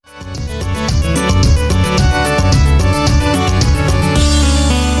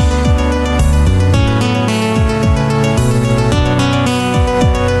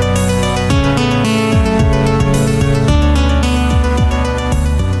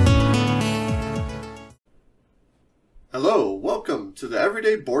to the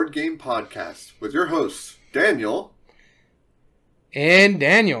Everyday Board Game Podcast with your hosts, Daniel. And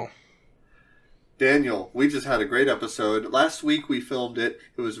Daniel. Daniel, we just had a great episode. Last week we filmed it.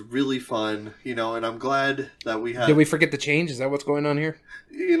 It was really fun, and I'm glad that we had... Did we forget to change? Is that what's going on here?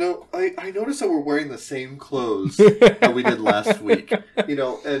 I noticed that we're wearing the same clothes that we did last week.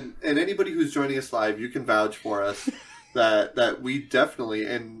 And anybody who's joining us live, you can vouch for us that we definitely,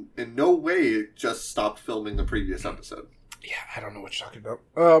 and in no way, just stopped filming the previous episode. Yeah, I don't know what you're talking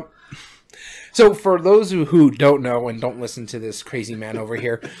about. So for those who don't know and don't listen to this crazy man over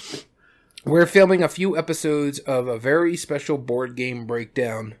here, we're filming a few episodes of a very special board game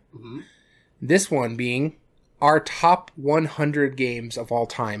breakdown. Mm-hmm. This one being our top 100 games of all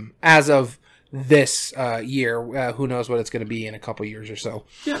time as of this year. Who knows what it's going to be in a couple years or so.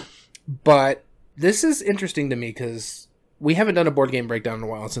 Yeah. But this is interesting to me because we haven't done a board game breakdown in a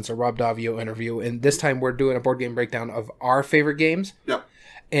while since a Rob Davio interview. And this time we're doing a board game breakdown of our favorite games. Yeah.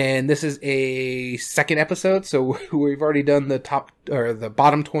 And this is a second episode, so we've already done the top, or the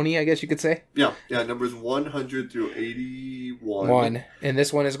bottom 20, I guess you could say. Yeah, numbers 100 through 81. And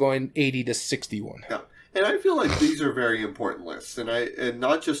this one is going 80 to 61. Yeah, and I feel like these are very important lists, and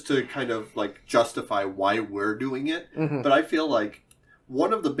not just to kind of like justify why we're doing it, mm-hmm. but I feel like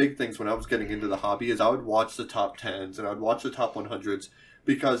one of the big things when I was getting into the hobby is I would watch the top 10s and I would watch the top 100s,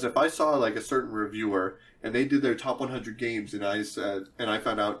 because if I saw like a certain reviewer and they did their top 100 games, and I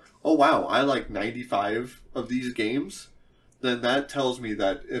found out, oh wow, I like 95 of these games, then that tells me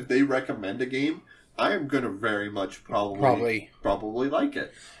that if they recommend a game, I am going to very much probably like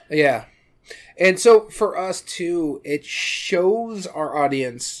it. Yeah. And so for us too, it shows our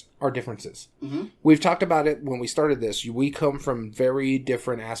audience our differences. Mm-hmm. We've talked about it when we started this. We come from very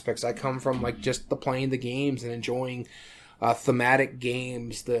different aspects. I come from like just the playing the games and enjoying thematic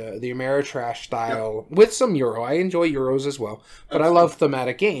games, the Ameritrash style, yep. with some Euro. I enjoy Euros as well, but Absolutely. I love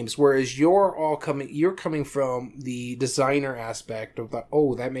thematic games. Whereas you're coming from the designer aspect of the,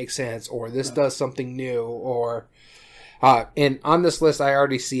 oh, that makes sense, or this does something new, or and on this list I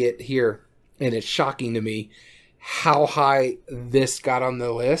already see it here, and it's shocking to me how high this got on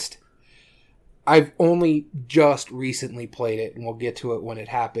the list. I've only just recently played it, and we'll get to it when it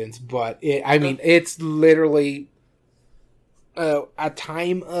happens. But it's literally. A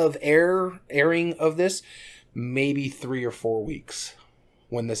time of airing of this, maybe 3 or 4 weeks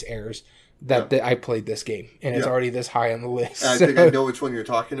when this airs, that I played this game, and it's already this high on the list. I think I know which one you're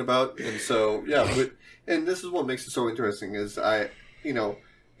talking about, and so and this is what makes it so interesting is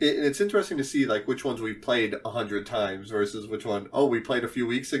it's interesting to see like which ones we played 100 times versus which one we played a few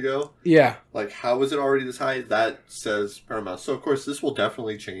weeks ago. Yeah, like how is it already this high? That says paramount. So of course this will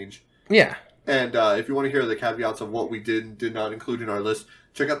definitely change. Yeah. And if you want to hear the caveats of what we did and did not include in our list,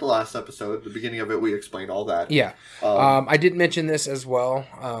 check out the last episode. At the beginning of it, we explained all that. Yeah. I did mention this as well.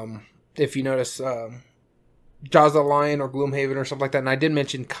 If you notice, Jaws of the Lion or Gloomhaven or something like that, and I did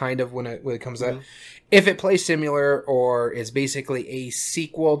mention kind of when it comes mm-hmm. out, if it plays similar or is basically a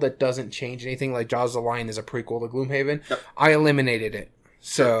sequel that doesn't change anything, like Jaws of the Lion is a prequel to Gloomhaven, yep. I eliminated it.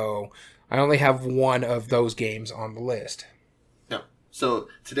 So I only have one of those games on the list. So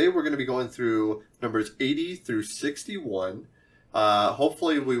today we're going to be going through numbers 80 through 61.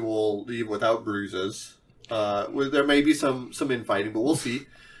 Hopefully we will leave without bruises. There may be some infighting, but we'll see.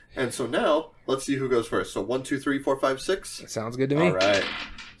 And so now, let's see who goes first. So 1, 2, 3, 4, 5, 6. That sounds good to me. All right.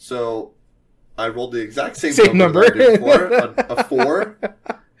 So I rolled the exact same number. I did before, a 4.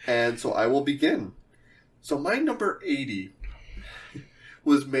 And so I will begin. So my number 80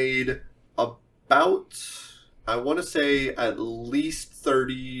 was made about... I want to say at least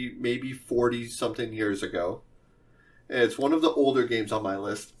 30, maybe 40 something years ago. It's one of the older games on my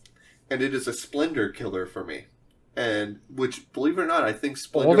list, and it is a Splendor killer for me. And which, believe it or not, I think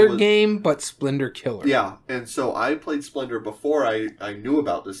Splendor older game, but Splendor killer. Yeah, and so I played Splendor before I knew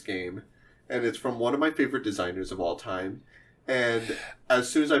about this game, and it's from one of my favorite designers of all time. And as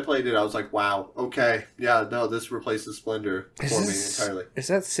soon as I played it, I was like, wow, okay, yeah, no, this replaces Splendor for me entirely. Is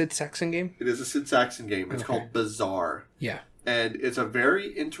that Sid Sackson game? It is a Sid Sackson game. It's called Bazaar. Yeah. And it's a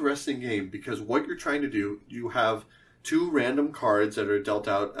very interesting game because what you're trying to do, you have 2 random cards that are dealt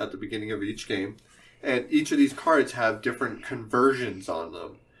out at the beginning of each game. And each of these cards have different conversions on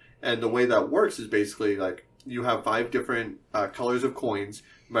them. And the way that works is basically like you have 5 different colors of coins.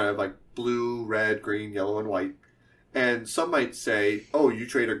 You might have like blue, red, green, yellow, and white. And some might say, oh, you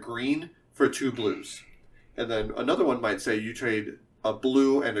trade a green for 2 blues. And then another one might say you trade a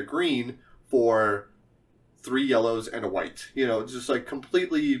blue and a green for 3 yellows and a white. Just like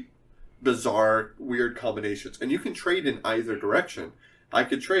completely bizarre, weird combinations. And you can trade in either direction. I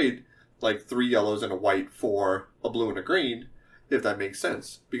could trade like 3 yellows and a white for a blue and a green. if that makes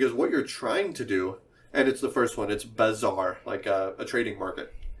sense. Because what you're trying to do, and it's the first one, it's bazaar, like a trading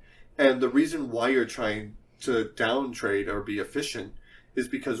market. And the reason why you're trying to down trade or be efficient is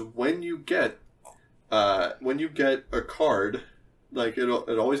because when you get a card, like it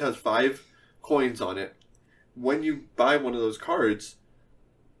always has 5 coins on it. When you buy one of those cards,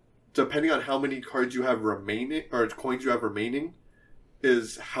 depending on how many cards you have remaining or coins you have remaining,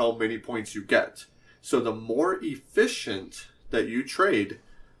 is how many points you get. So the more efficient that you trade,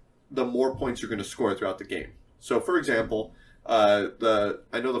 the more points you're going to score throughout the game. So for example, I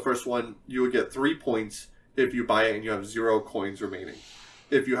know the first one, you would get 3 points if you buy it and you have 0 coins remaining.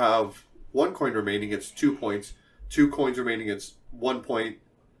 If you have 1 coin remaining, it's 2 points. 2 coins remaining, it's 1 point.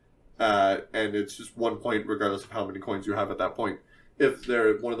 And it's just 1 point regardless of how many coins you have at that point. If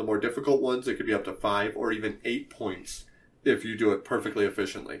they're one of the more difficult ones, it could be up to 5 or even 8 points if you do it perfectly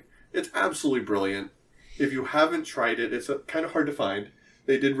efficiently. It's absolutely brilliant. If you haven't tried it, it's kind of hard to find.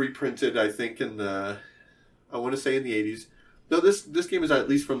 They did reprint it, I think, I want to say in the 80s. No, this game is at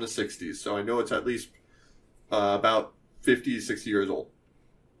least from the 60s, so I know it's at least about 50, 60 years old.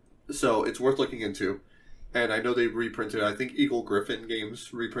 So it's worth looking into. And I know they reprinted it. I think Eagle Griffin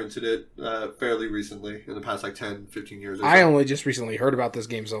Games reprinted it fairly recently, in the past 10, 15 years or so. I only just recently heard about this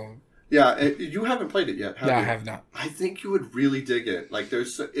game, so... Yeah, you haven't played it yet, have you? No, I have not. I think you would really dig it.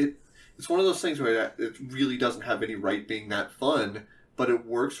 It's one of those things where it really doesn't have any right being that fun, but it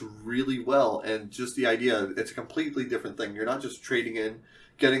works really well. And just the idea, it's a completely different thing. You're not just trading in,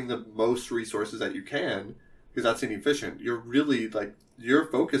 getting the most resources that you can, because that's inefficient. You're really,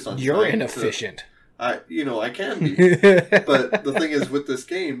 you're focused on... You're inefficient. I can be. But the thing is with this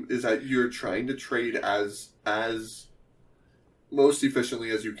game is that you're trying to trade as most efficiently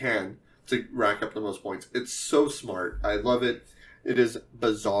as you can to rack up the most points. It's so smart. I love it. It is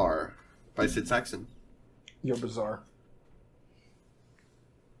Bazaar by Sid Saxon. You're bizarre.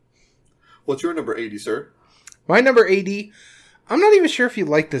 What's your number 80, sir? My number 80, I'm not even sure if you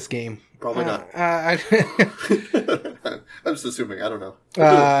like this game. Probably not. I'm just assuming. I don't know.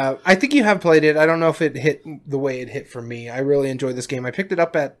 I think you have played it. I don't know if it hit the way it hit for me. I really enjoyed this game. I picked it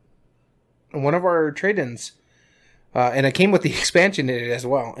up at one of our trade-ins, and it came with the expansion in it as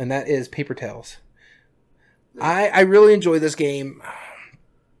well, and that is Paper Tales. I really enjoy this game.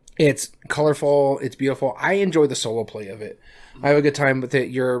 It's colorful. It's beautiful. I enjoy the solo play of it. I have a good time with it.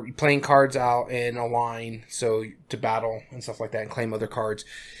 You're playing cards out in a line, so to battle and stuff like that, and claim other cards.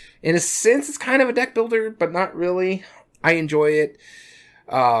 In a sense, it's kind of a deck builder, but not really. I enjoy it.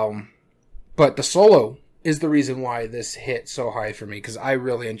 But the solo is the reason why this hit so high for me, because I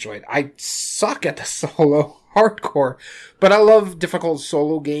really enjoy it. I suck at the solo hardcore, but I love difficult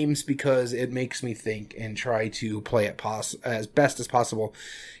solo games because it makes me think and try to play it as best as possible.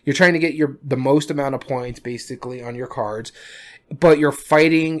 You're trying to get the most amount of points, basically, on your cards, but you're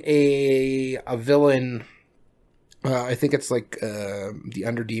fighting a villain. I think it's like the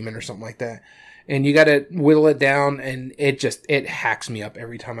Underdemon or something like that. And you got to whittle it down, and it hacks me up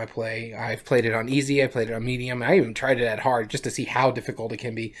every time I play. I've played it on easy, I played it on medium, I even tried it at hard just to see how difficult it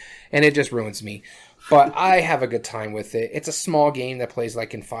can be, and it just ruins me. But I have a good time with it. It's a small game that plays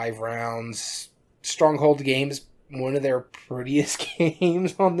in 5 rounds. Stronghold Games, one of their prettiest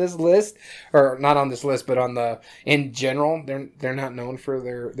games on this list, or not on this list, but in general. They're not known for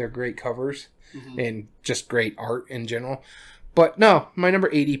their great covers. Mm-hmm. And just great art in general. But no, my number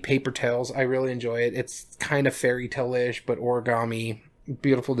 80, Paper Tales. I really enjoy it. It's kind of fairy tale-ish, but origami.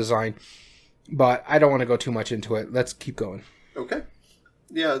 Beautiful design. But I don't want to go too much into it. Let's keep going. Okay.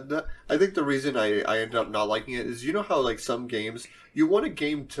 Yeah, I think the reason I ended up not liking it is, you know how some games, you want a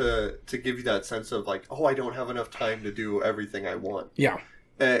game to give you that sense of I don't have enough time to do everything I want. Yeah.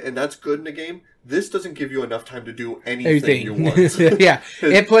 And that's good in a game. This doesn't give you enough time to do anything you want. Yeah,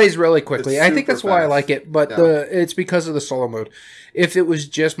 it plays really quickly. I think that's why I like it, but it's because of the solo mode. If it was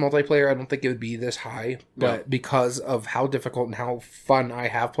just multiplayer, I don't think it would be this high, but because of how difficult and how fun I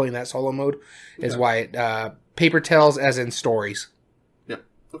have playing that solo mode is why Paper Tales as in stories. Yeah.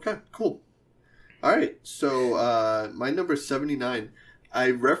 Okay, cool. All right, so my number 79, I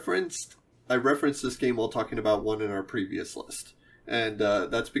referenced this game while talking about one in our previous list. And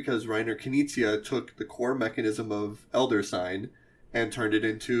that's because Reiner Knizia took the core mechanism of Elder Sign and turned it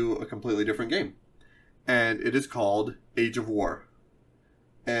into a completely different game. And it is called Age of War.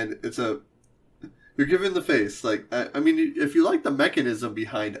 And you're given the face. I mean, if you like the mechanism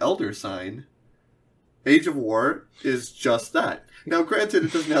behind Elder Sign, Age of War is just that. Now, granted,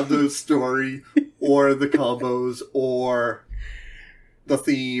 it doesn't have the story or the combos or the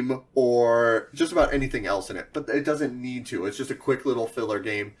theme or just about anything else in it. But it doesn't need to. It's just a quick little filler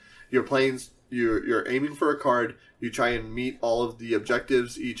game. You're playing, you're aiming for a card. You try and meet all of the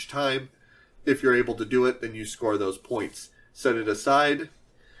objectives each time. If you're able to do it, then you score those points. Set it aside,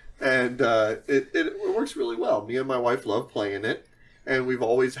 and it works really well. Me and my wife love playing it, and we've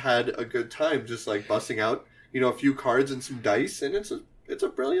always had a good time just like busting out, a few cards and some dice, and it's a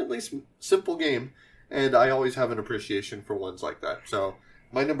brilliantly simple game, and I always have an appreciation for ones like that. So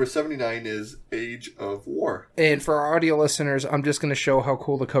my number 79 is Age of War. And for our audio listeners, I'm just going to show how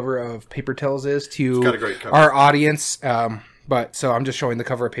cool the cover of Paper Tales is to It's got a great cover. Our audience. So I'm just showing the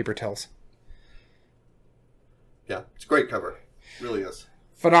cover of Paper Tales. Yeah, it's a great cover. It really is.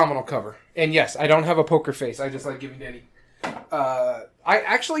 Phenomenal cover. And yes, I don't have a poker face. I just like giving Danny. I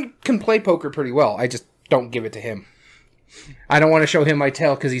actually can play poker pretty well. I just don't give it to him. I don't want to show him my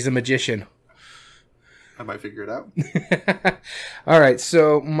tail because he's a magician. I might figure it out. All right,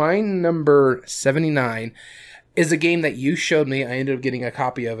 so my number 79 is a game that you showed me. I ended up getting a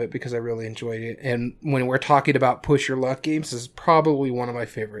copy of it because I really enjoyed it. And when we're talking about push your luck games, this is probably one of my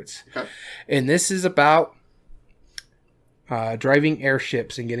favorites. Okay. And this is about driving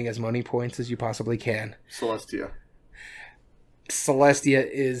airships and getting as many points as you possibly can. Celestia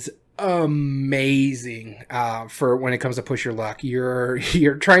is amazing for when it comes to push your luck. You're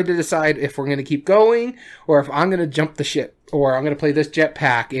trying to decide if we're going to keep going or if I'm going to jump the ship or I'm going to play this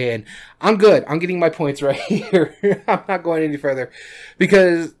jetpack, and I'm good. I'm getting my points right here. I'm not going any further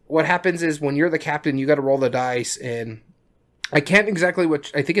because what happens is when you're the captain, you got to roll the dice, and I can't exactly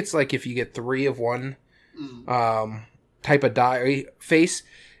I think it's like if you get 3 of one type of die face,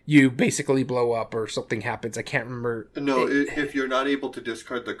 you basically blow up or something happens. I can't remember. No, if you're not able to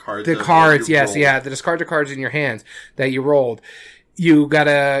discard the cards. The cards, yes, yeah. The discard the cards in your hands that you rolled. You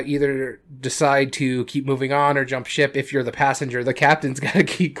gotta either decide to keep moving on or jump ship. If you're the passenger, the captain's gotta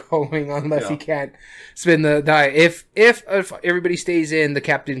keep going unless he can't spin the die. If everybody stays in, the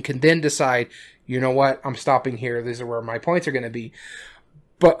captain can then decide, you know what, I'm stopping here. These are where my points are gonna be.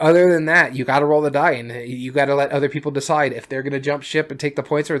 But other than that, you got to roll the die, and you got to let other people decide if they're going to jump ship and take the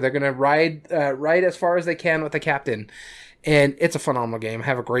points, or they're going to ride as far as they can with the captain. And it's a phenomenal game. I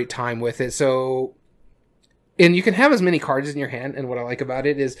have a great time with it. So, and you can have as many cards in your hand. And what I like about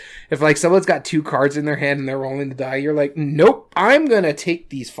it is, if like someone's got 2 cards in their hand and they're rolling the die, you're like, nope, I'm going to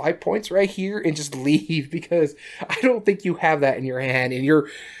take these 5 points right here and just leave because I don't think you have that in your hand, and you're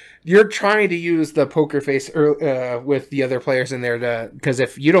trying to use the poker face with the other players in there because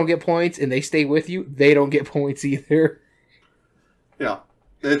if you don't get points and they stay with you, they don't get points either. Yeah,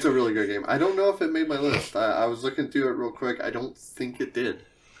 it's a really good game. I don't know if it made my list. I was looking through it real quick. I don't think it did.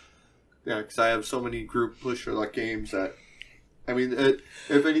 Yeah, because I have so many group push or luck games that, I mean,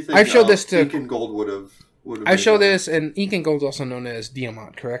 if anything, I've showed this to Ink and Gold would have. I show this, and Ink and Gold is also known as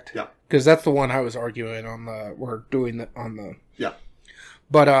Diamant, correct? Yeah, because that's the one I was arguing on the. Yeah.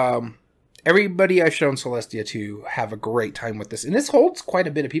 But everybody I've shown Celestia to have a great time with this. And this holds quite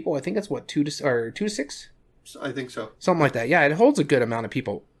a bit of people. I think it's, 2 to 6? I think so. Something like that. Yeah, it holds a good amount of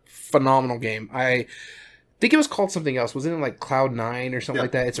people. Phenomenal game. I think it was called something else. Was it in like Cloud 9 or something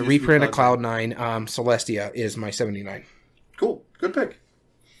like that? It's a reprint of Cloud 9. Celestia is my 79. Cool. Good pick.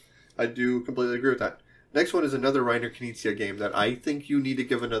 I do completely agree with that. Next one is another Reiner Knizia game that I think you need to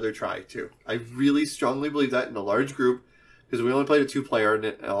give another try to. I really strongly believe that in a large group. Because we only played a 2-player,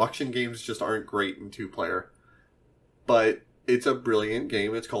 and auction games just aren't great in 2-player. But it's a brilliant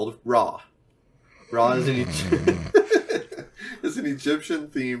game. It's called Ra. Ra is an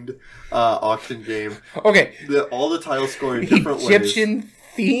Egyptian-themed auction game. Okay. All the tiles score in different ways. Egyptian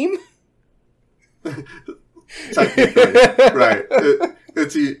theme? Technically, right.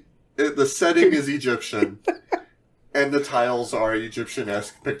 The setting is Egyptian, and the tiles are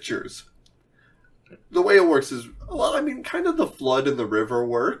Egyptian-esque pictures. The way it works is, well, I mean, kind of the flood and the river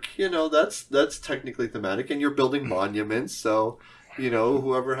work. That's technically thematic, and you're building monuments. So,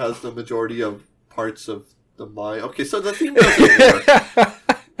 whoever has the majority of parts of the mine. Okay, so the theme doesn't work,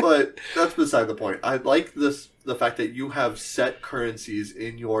 but that's beside the point. I like the fact that you have set currencies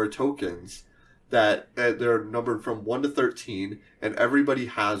in your tokens that they're numbered from 1 to 13, and everybody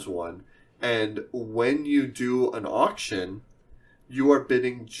has one. And when you do an auction, you are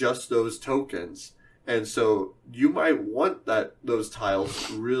bidding just those tokens. And so you might want those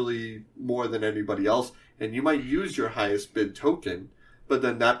tiles really more than anybody else, and you might use your highest bid token, but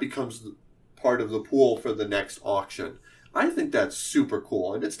then that becomes part of the pool for the next auction. I think that's super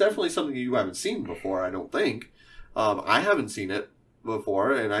cool, and it's definitely something you haven't seen before, I don't think. I haven't seen it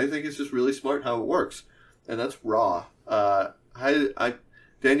before, and I think it's just really smart how it works. And that's Raw.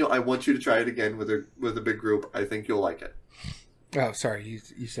 Daniel, I want you to try it again with a big group. I think you'll like it. Oh, sorry.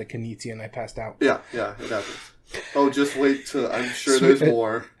 You said Knizia and I passed out. Yeah, it happens. Oh, just wait till... I'm sure there's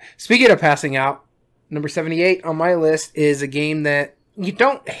more. Speaking of passing out, number 78 on my list is a game that you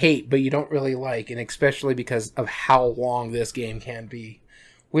don't hate, but you don't really like, and especially because of how long this game can be.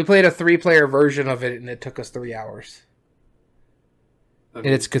 We played a 3-player version of it, and it took us 3 hours. And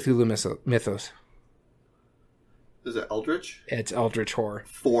it's Cthulhu Mythos. Is it Eldritch? It's Eldritch Horror.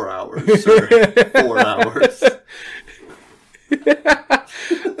 4 hours, sir. 4 hours.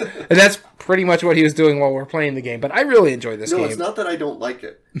 And that's pretty much what he was doing while we were playing the game. But I really enjoy this game. No, it's not that I don't like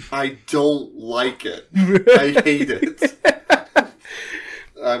it. I don't like it. I hate it.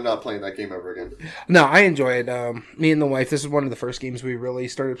 I'm not playing that game ever again. No, I enjoy it. Me and the wife, this is one of the first games we really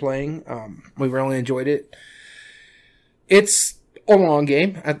started playing. We really enjoyed it. It's a long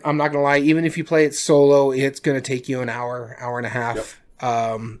game. I'm not going to lie. Even if you play it solo, it's going to take you an hour and a half.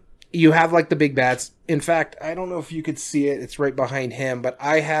 Yep. You have like the big bads. In fact, I don't know if you could see it. It's right behind him, but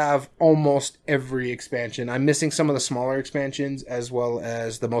I have almost every expansion. I'm missing some of the smaller expansions as well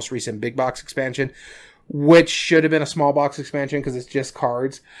as the most recent big box expansion, which should have been a small box expansion because it's just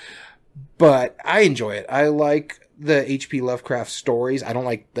cards. But I enjoy it. I like the H.P. Lovecraft stories. I don't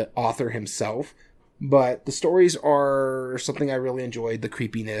like the author himself, but the stories are something I really enjoyed. The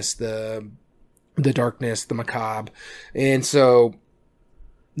creepiness, the darkness, the macabre. And so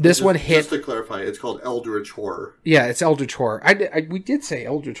this one hit... Just to clarify, it's called Eldritch Horror. Yeah, it's Eldritch Horror. We did say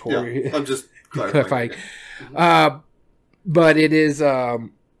Eldritch Horror. Yeah, I'm just clarifying. But it is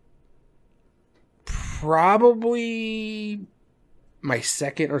probably my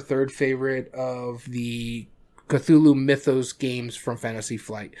second or third favorite of the Cthulhu Mythos games from Fantasy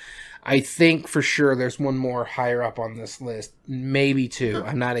Flight. I think for sure there's one more higher up on this list. Maybe two.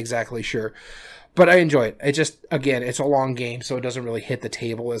 I'm not exactly sure. But I enjoy it. It just, again, it's a long game, so it doesn't really hit the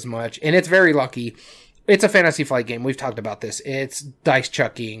table as much. And it's very lucky. It's a Fantasy Flight game. We've talked about this. It's dice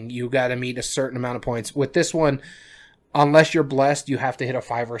chucking. You got to meet a certain amount of points. With this one, unless you're blessed, you have to hit a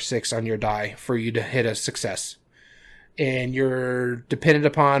 5 or 6 on your die for you to hit a success. And you're dependent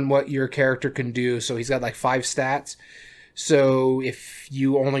upon what your character can do. So he's got like 5 stats. So if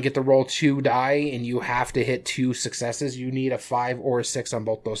you only get to roll 2 die and you have to hit 2 successes, you need a 5 or a 6 on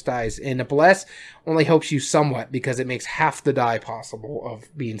both those dice. And a bless only helps you somewhat because it makes half the die possible of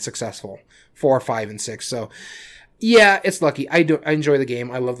being successful. 4, 5, and 6. So yeah, it's lucky. I enjoy the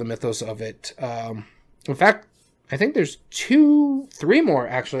game. I love the mythos of it. In fact, I think there's 2, 3 more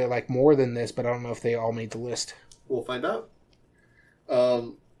actually, like more than this, but I don't know if they all made the list. We'll find out.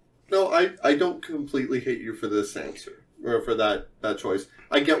 No, I don't completely hate you for this answer. Or for that choice.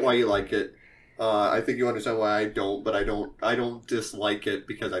 I get why you like it. I think you understand why I don't, but I don't dislike it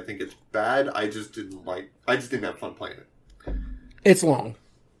because I think it's bad. I just didn't have fun playing it. It's long.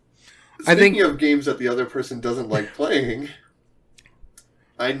 Speaking of games that the other person doesn't like playing,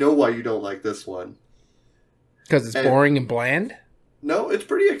 I know why you don't like this one. Because it's boring and bland? No, it's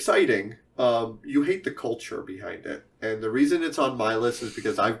pretty exciting. You hate the culture behind it. And the reason it's on my list is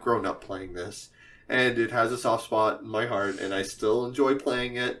because I've grown up playing this. And it has a soft spot in my heart, and I still enjoy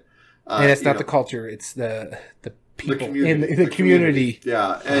playing it. And it's not the culture; it's the people in the community.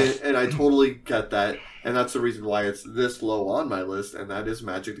 Yeah, and I totally get that, and that's the reason why it's this low on my list, and that is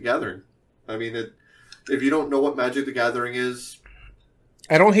Magic the Gathering. I mean, if you don't know what Magic the Gathering is,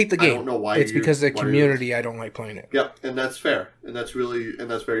 I don't hate the game. I don't know why. It's because of the community. I don't like playing it. Yep, and that's fair, and that's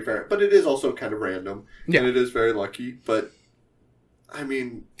very fair. But it is also kind of random, and it is very lucky. But I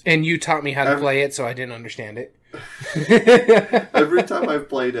mean. And you taught me how to play it, so I didn't understand it. Every time I've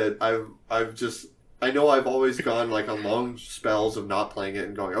played it, I know I've always gone like on long spells of not playing it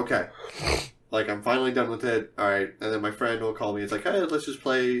and going, okay, like I'm finally done with it. All right, and then my friend will call me. It's like, hey, let's just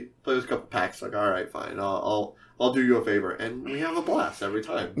play with a couple packs. Like, all right, fine, I'll do you a favor, and we have a blast every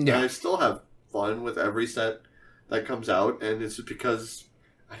time. Yeah. And I still have fun with every set that comes out, and it's because.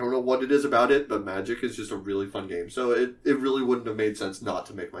 I don't know what it is about it, but Magic is just a really fun game. So it really wouldn't have made sense not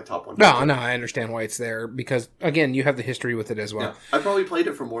to make my top 100. No, I understand why it's there. Because, again, you have the history with it as well. Yeah. I've probably played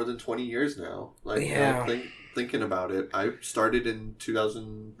it for more than 20 years now. Like, thinking about it. I started in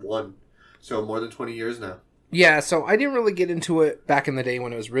 2001. So more than 20 years now. Yeah, so I didn't really get into it back in the day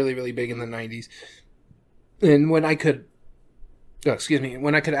when it was really, really big in the 90s. And when I could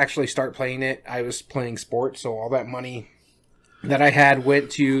actually start playing it, I was playing sports. So all that money that I had went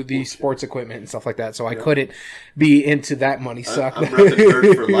to the sports equipment and stuff like that, so I couldn't be into that money suck. I'm repping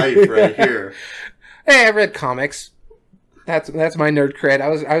nerd for life right here. Hey, I read comics. That's my nerd cred. I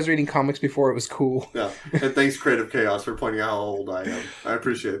was reading comics before it was cool. Yeah, and thanks Creative Chaos for pointing out how old I am. I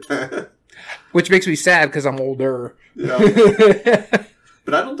appreciate that. Which makes me sad because I'm older. Yeah,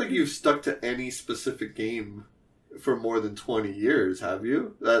 but I don't think you've stuck to any specific game for more than 20 years, have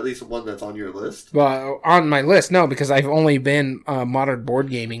you? At least one that's on your list? Well, on my list, no, because I've only been modern board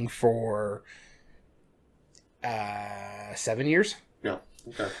gaming for 7 years. Yeah,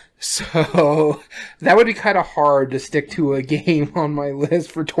 okay. So that would be kind of hard to stick to a game on my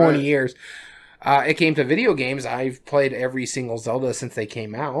list for 20 years. It came to video games. I've played every single Zelda since they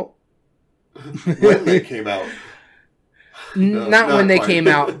came out. When they came out? Not when they came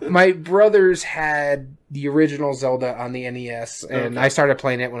out. My brothers had the original Zelda on the NES, and I started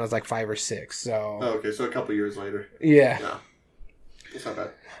playing it when I was like 5 or 6. So okay, so a couple years later. Yeah. It's not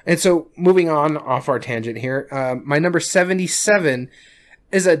bad. And so, moving on off our tangent here, my number 77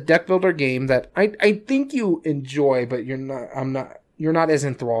 is a deck builder game that I think you enjoy, but you're not as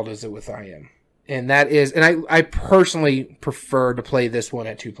enthralled as it with I am. And that is, and I personally prefer to play this one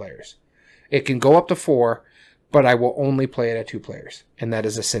at 2 players. It can go up to 4, but I will only play it at 2 players, and that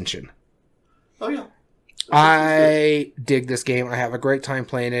is Ascension. Oh, yeah. I dig this game. I have a great time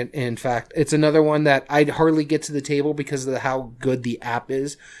playing it. In fact, it's another one that I'd hardly get to the table because of how good the app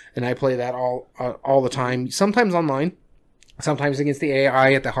is, and I play that all the time. Sometimes online, sometimes against the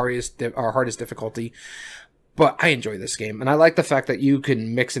AI at the hardest difficulty. But I enjoy this game, and I like the fact that you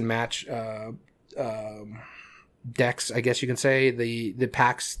can mix and match decks. I guess you can say the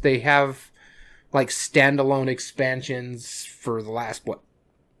packs. They have like standalone expansions for the last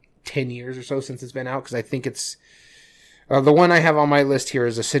 10 years or so since it's been out, because I think it's the one I have on my list here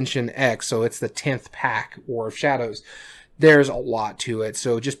is Ascension X, so it's the 10th pack, War of Shadows. There's a lot to it,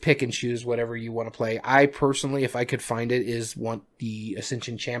 so just pick and choose whatever you want to play. I personally, if I could find it, want the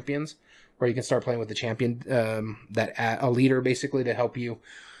Ascension Champions, where you can start playing with the champion, a leader basically to help you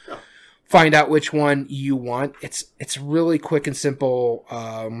find out which one you want. It's really quick and simple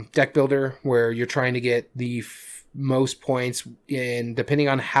deck builder where you're trying to get the most points, and depending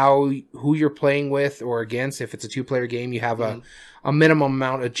on who you're playing with or against, if it's a 2-player game, you have a minimum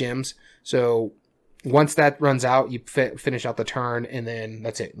amount of gems. So once that runs out, you finish out the turn, and then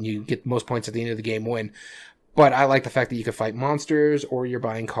that's it. You get most points at the end of the game, win. But I like the fact that you can fight monsters, or you're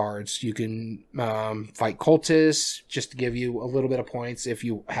buying cards. You can fight cultists just to give you a little bit of points if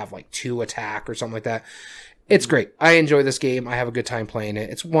you have like 2 attack or something like that. It's great. I enjoy this game. I have a good time playing it.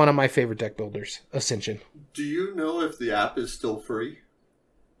 It's one of my favorite deck builders, Ascension. Do you know if the app is still free?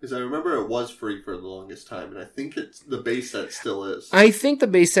 Because I remember it was free for the longest time, and I think the base set still is. I think the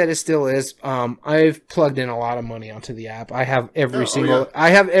base set still is. I've plugged in a lot of money onto the app. I have I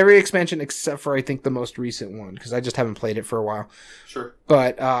have every expansion except for I think the most recent one, because I just haven't played it for a while. Sure.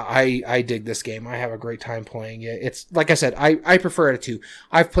 But I dig this game. I have a great time playing it. It's like I said, I prefer it at 2.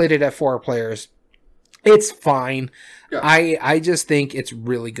 I've played it at 4 players. It's fine. Yeah. I just think it's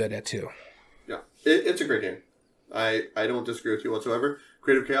really good at 2. Yeah, it's a great game. I don't disagree with you whatsoever.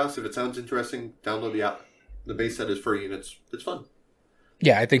 Creative Chaos, if it sounds interesting, download the app. The base set is free, and it's fun.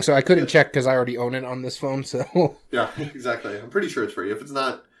 Yeah, I think so. I couldn't check because I already own it on this phone, so... Yeah, exactly. I'm pretty sure it's free. If it's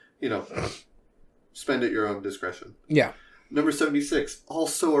not, spend at your own discretion. Yeah. Number 76,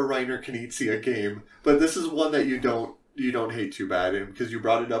 also a Reiner Knizia game, but this is one that you don't hate too bad, because you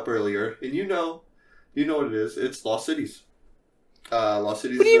brought it up earlier, and you know what it is. It's Lost Cities. Lost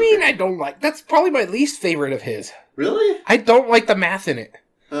Cities. What do you mean I don't like? That's probably my least favorite of his. Really? I don't like the math in it.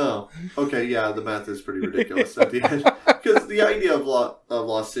 Oh, okay. Yeah, the math is pretty ridiculous at the end. Because the idea of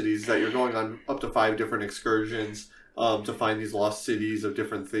Lost Cities is that you're going on up to 5 different excursions to find these lost cities of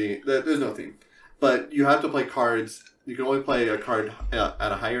different themes. There's no theme. But you have to play cards. You can only play a card at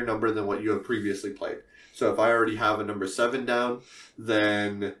a higher number than what you have previously played. So if I already have a number 7 down,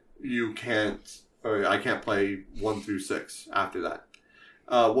 then you can't... Or I can't play 1 through 6 after that.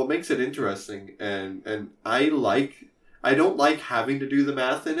 What makes it interesting, and I don't like having to do the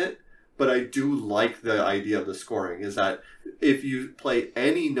math in it, but I do like the idea of the scoring, is that if you play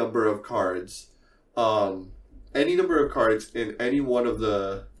any number of cards in any one of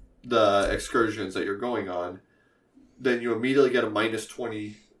the excursions that you're going on, then you immediately get a minus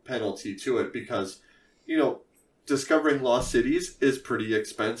 20 penalty to it, because, discovering lost cities is pretty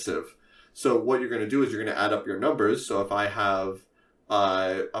expensive. So what you're going to do is you're going to add up your numbers. So if I have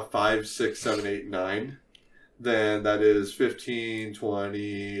a 5, 6, 7, 8, 9, then that is 15,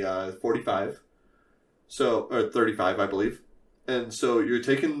 20, 45. Or 35, I believe. And so you're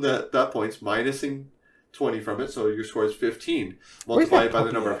taking that points, minusing 20 from it. So your score is 15. Multiply it by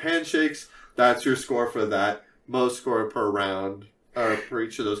the number of handshakes. That's your score for that. Most score per round, or for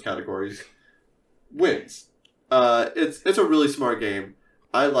each of those categories, wins. It's a really smart game.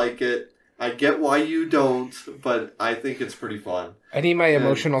 I like it. I get why you don't, but I think it's pretty fun. I need my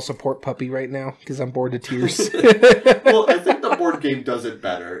emotional support puppy right now because I'm bored to tears. Well, I think the board game does it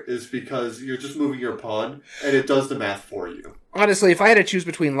better, is because you're just moving your pawn, and it does the math for you. Honestly, if I had to choose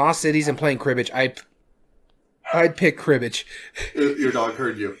between Lost Cities and playing cribbage, I'd pick cribbage. Your dog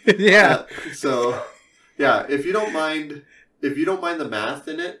heard you. Yeah. So, yeah, if you don't mind the math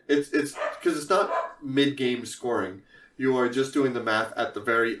in it, it's because it's not mid-game scoring. You are just doing the math at the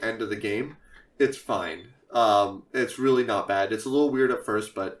very end of the game. It's fine. It's really not bad. It's a little weird at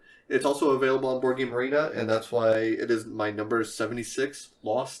first, but it's also available on Board Game Arena, and that's why it is my number 76,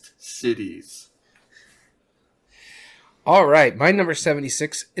 Lost Cities. All right, my number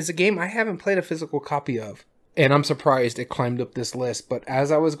 76 is a game I haven't played a physical copy of. And I'm surprised it climbed up this list. But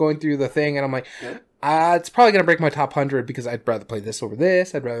as I was going through the thing, and I'm like, it's probably going to break my top 100 because I'd rather play this over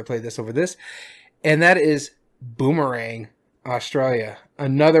this. I'd rather play this over this. And that is Boomerang, Australia.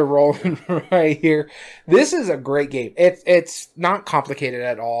 Another rolling right here. This is a great game. It's not complicated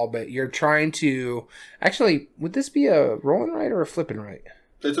at all, but you're trying to... Actually, would this be a roll and write or a flip and write?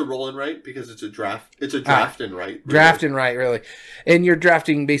 It's a roll and write because it's a draft. It's a draft and write. Really. Draft and write, really. And you're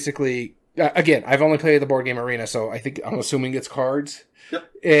drafting basically... again, I've only played the Board Game Arena, so I'm assuming it's cards.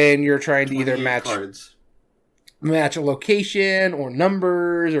 Yep. And you're trying to either match a location or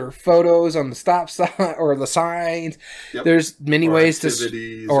numbers or photos on the stop sign or the signs. Yep. There's many ways to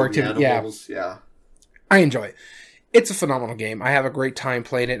animals. Yeah. I enjoy it. It's a phenomenal game. I have a great time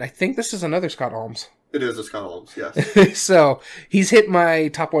playing it. I think this is another Scott Holmes. It is a Scott Holmes, yes. So he's hit my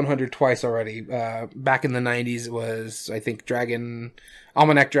top 100 twice already. Back in the 90s it was, I think,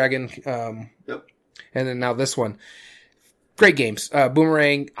 Almanac Dragon. Yep. And then now this one. Great games.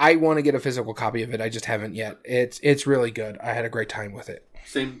 Boomerang, I want to get a physical copy of it. I just haven't yet. It's really good. I had a great time with it.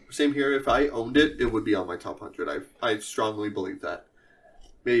 Same here. If I owned it, it would be on my top 100. I strongly believe that.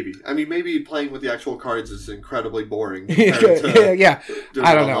 Maybe. I mean, maybe playing with the actual cards is incredibly boring. Yeah.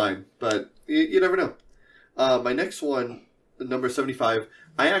 I don't know. But you never know. My next one, number 75,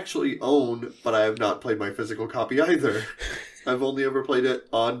 I actually own, but I have not played my physical copy either. I've only ever played it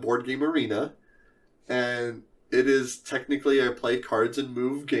on Board Game Arena. And it is technically a play cards and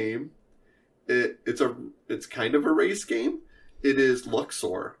move game. It's kind of a race game. It is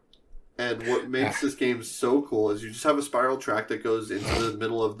Luxor. And what makes this game so cool is you just have a spiral track that goes into the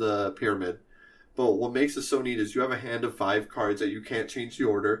middle of the pyramid. But what makes it so neat is you have a hand of 5 cards that you can't change the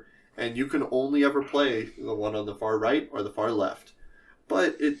order, and you can only ever play the one on the far right or the far left.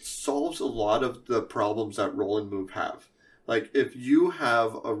 But it solves a lot of the problems that roll and move have. Like, if you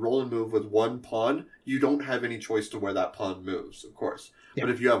have a roll and move with one pawn, you don't have any choice to where that pawn moves, of course. Yep.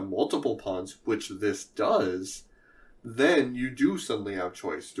 But if you have multiple pawns, which this does, then you do suddenly have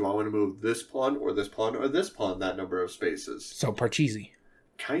choice. Do I want to move this pawn or this pawn or this pawn that number of spaces? So Parcheesi.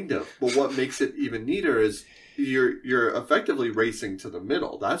 Kind of. But what makes it even neater is you're effectively racing to the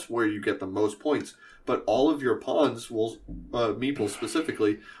middle. That's where you get the most points. But all of your pawns, meeples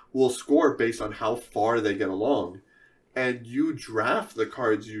specifically, will score based on how far they get along. And you draft the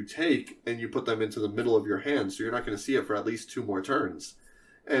cards you take and you put them into the middle of your hand, so you're not going to see it for at least 2 more turns.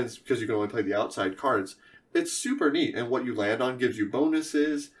 And it's because you can only play the outside cards. It's super neat, and what you land on gives you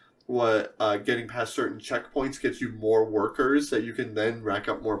bonuses. What getting past certain checkpoints gets you more workers that you can then rack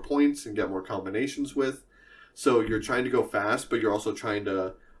up more points and get more combinations with. So you're trying to go fast, but you're also trying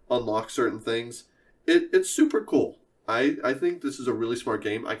to unlock certain things. It's super cool. I think this is a really smart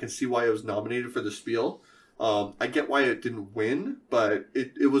game. I can see why it was nominated for the Spiel. I get why it didn't win, but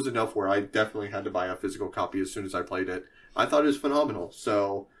it was enough where I definitely had to buy a physical copy as soon as I played it. I thought it was phenomenal.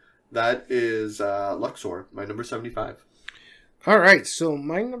 So that is Luxor, my number 75. All right, so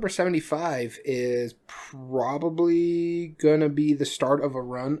my number 75 is probably going to be the start of a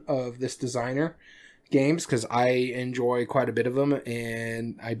run of this designer games because I enjoy quite a bit of them,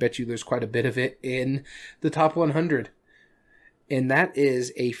 and I bet you there's quite a bit of it in the top 100. And that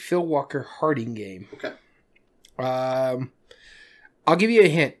is a Phil Walker Harding game. Okay. I'll give you a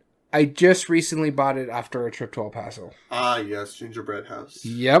hint. I just recently bought it after a trip to El Paso. Ah, yes, Gingerbread House.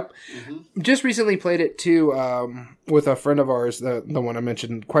 Yep. Mm-hmm. Just recently played it too with a friend of ours, the one I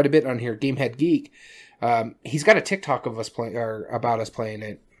mentioned quite a bit on here, Gamehead Geek. He's got a TikTok of us playing or about us playing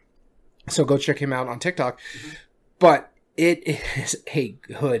it, so go check him out on TikTok. Mm-hmm. But it is a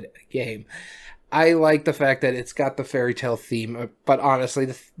good game. I like the fact that it's got the fairy tale theme, but honestly,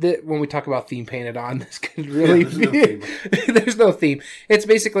 when we talk about theme painted on, this could really be... There's no theme. It's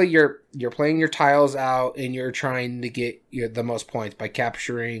basically you're playing your tiles out, and you're trying to get the most points by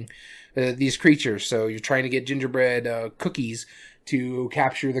capturing these creatures. So you're trying to get gingerbread cookies to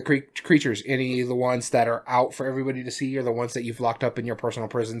capture the creatures, any of the ones that are out for everybody to see or the ones that you've locked up in your personal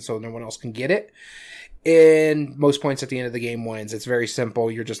prison so no one else can get it. And most points at the end of the game wins. It's very simple.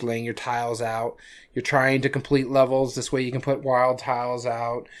 You're just laying your tiles out. You're trying to complete levels. This way you can put wild tiles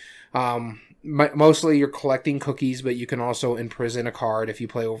out. Mostly you're collecting cookies, but you can also imprison a card if you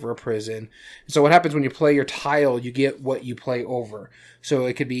play over a prison. So what happens when you play your tile, you get what you play over. So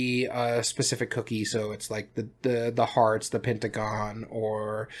it could be a specific cookie. So it's like the hearts, the pentagon,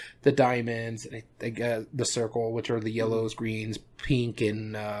 or the diamonds, the circle, which are the yellows, greens, pink,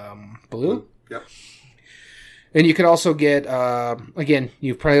 and blue. Yep. And you could also get, again,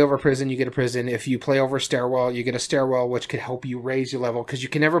 you play over a prison, you get a prison. If you play over a stairwell, you get a stairwell, which could help you raise your level. Because you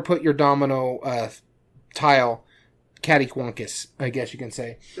can never put your domino tile cattywampus, I guess you can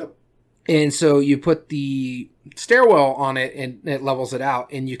say. Yep. And so you put the stairwell on it, and it levels it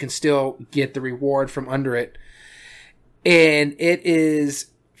out. And you can still get the reward from under it. And it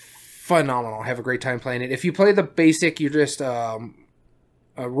is phenomenal. I have a great time playing it. If you play the basic, you're just...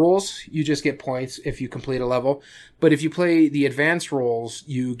 rules, you just get points if you complete a level. But if you play the advanced rules,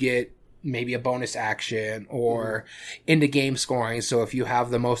 you get maybe a bonus action or into game scoring. So if you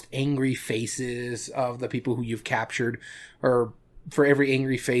have the most angry faces of the people who you've captured, or for every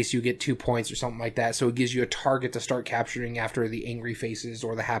angry face you get 2 points or something like that. So it gives you a target to start capturing after the angry faces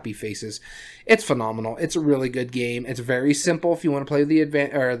or the happy faces. It's phenomenal. It's a really good game. It's very simple if you want to play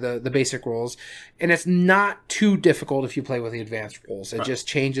the basic rules, and it's not too difficult if you play with the advanced rules. It just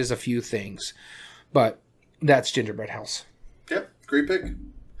changes a few things. But that's Gingerbread House. Yep, great pick.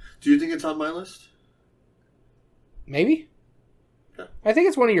 Do you think it's on my list? Maybe. Okay. I think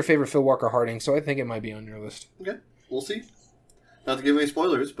it's one of your favorite Phil Walker Harding, so I think it might be on your list. Okay, we'll see. Not to give any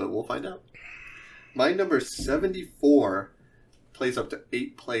spoilers, but we'll find out. My number 74 plays up to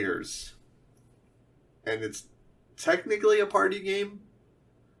 8 players. And it's technically a party game,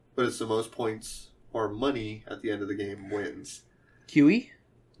 but it's the most points or money at the end of the game wins. QE?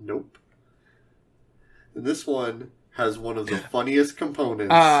 Nope. And this one has one of the funniest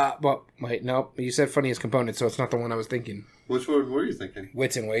components. Well, wait, nope. You said funniest component, so it's not the one I was thinking. Which one were you thinking?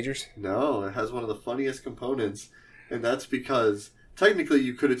 Wits and Wagers? No, it has one of the funniest components. And that's because technically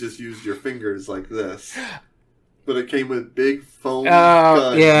you could have just used your fingers like this. But it came with big foam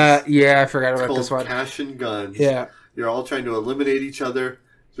guns. Yeah, I forgot about this one. Cash and guns. Yeah. You're all trying to eliminate each other,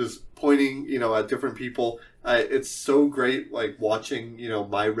 just pointing, at different people. It's so great, like, watching,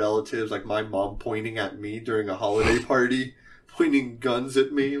 my relatives, like my mom pointing at me during a holiday party, pointing guns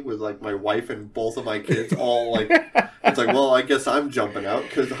at me with, like, my wife and both of my kids all, like, it's like, well, I guess I'm jumping out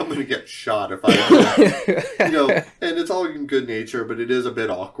because I'm going to get shot if I and it's all in good nature, but it is a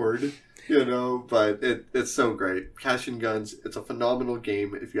bit awkward, but it's so great. Cash and Guns, it's a phenomenal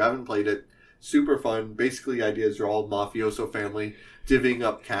game. If you haven't played it, super fun. Basically, the idea is you're all mafioso family divvying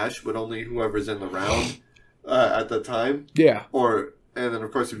up cash, but only whoever's in the round at the time. Yeah. And then,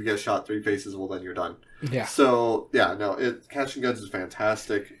 of course, if you get shot 3 faces, well, then you're done. Yeah. So, yeah, no, Cash and Guns is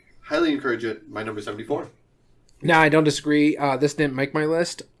fantastic. Highly encourage it. My number 74. No, I don't disagree. This didn't make my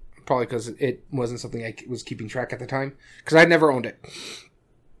list, probably because it wasn't something I was keeping track at the time, because I'd never owned it.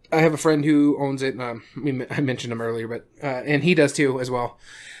 I have a friend who owns it, and I mentioned him earlier, but and he does too as well.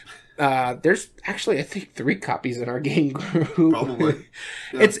 There's actually, I think, 3 copies in our game group. Probably.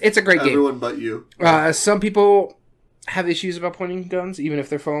 Yeah. It's a great game. Everyone but you. Some people have issues about pointing guns, even if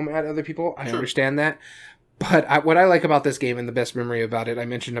they're foam, at other people. I understand that. But what I like about this game, and the best memory about it, I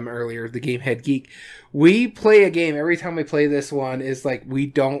mentioned him earlier, the Game Head Geek. We play a game, every time we play this one, is like we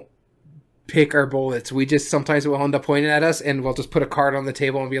don't pick our bullets. We just, sometimes will end up pointing at us, and we'll just put a card on the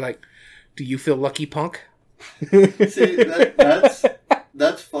table and be like, do you feel lucky, punk? See,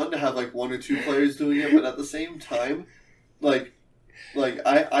 that's fun to have like 1 or 2 players doing it, but at the same time, like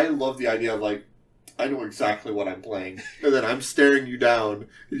I love the idea of like, I know exactly what I'm playing, and then I'm staring you down.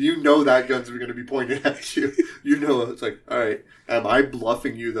 That guns are going to be pointed at you. It's like, all right, am I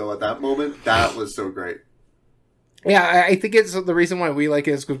bluffing you though? At that moment, that was so great. Yeah, I think it's the reason why we like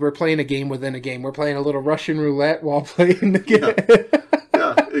it is because we're playing a game within a game. We're playing a little Russian roulette while playing the game.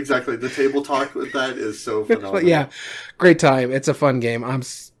 Yeah, exactly. The table talk with that is so phenomenal. Yeah, great time. It's a fun game. I'm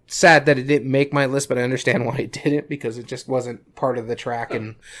sad that it didn't make my list, but I understand why it didn't, because it just wasn't part of the track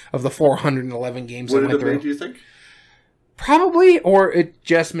and of the 411 games I went through. Do you think? Probably, or it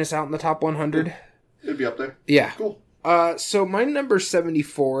just missed out in the top 100. It'd be up there. Yeah. Cool. So my number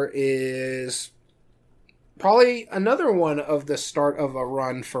 74 is probably another one of the start of a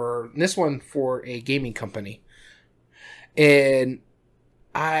run for this one for a gaming company. And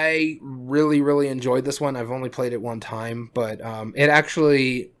I really, really enjoyed this one. I've only played it one time, but it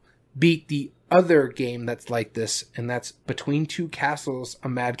actually beat the other game that's like this, and that's Between Two Castles, a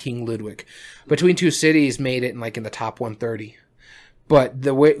Mad King Ludwig. Between Two Cities made it in the top 130. But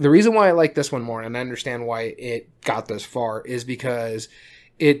the reason why I like this one more, and I understand why it got this far, is because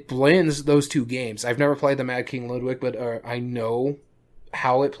it blends those two games. I've never played the Mad King Ludwig, but I know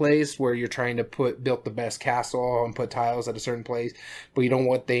how it plays, where you're trying to build the best castle and put tiles at a certain place, but you don't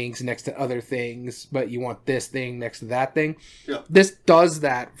want things next to other things, but you want this thing next to that thing. Yeah. This does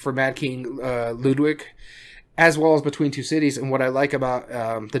that for Mad King Ludwig, as well as Between Two Cities. And what I like about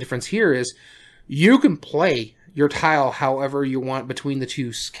the difference here is you can play your tile however you want between the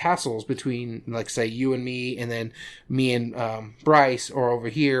two castles, between, like, say, you and me, and then me and Bryce, or over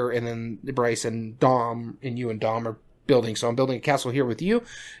here, and then Bryce and Dom, and you and Dom are building. So I'm building a castle here with you,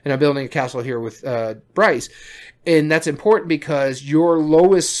 and I'm building a castle here with Bryce. And that's important because your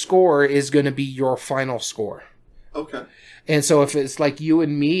lowest score is going to be your final score. Okay. And so if it's like you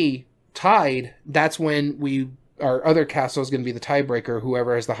and me tied, that's when our other castle is going to be the tiebreaker.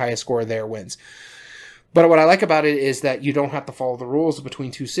 Whoever has the highest score there wins. But what I like about it is that you don't have to follow the rules of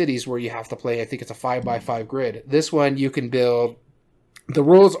Between Two Cities, where you have to play, I think it's a 5x5 grid. This one you can build. The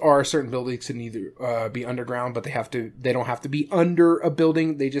rules are certain buildings can either be underground, but they don't have to be under a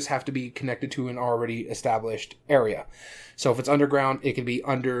building. They just have to be connected to an already established area. So if it's underground, it can be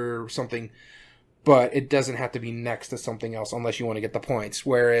under something, but it doesn't have to be next to something else unless you want to get the points.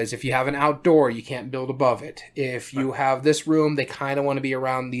 Whereas if you have an outdoor, you can't build above it. If you have this room, they kind of want to be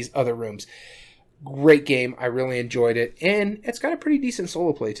around these other rooms. Great game. I really enjoyed it. And it's got a pretty decent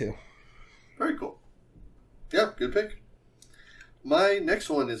solo play too. Very cool. Yeah, good pick. My next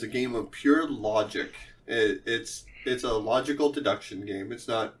one is a game of pure logic. It's a logical deduction game. It's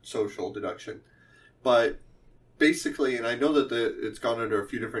not social deduction. But basically, and I know that it's gone under a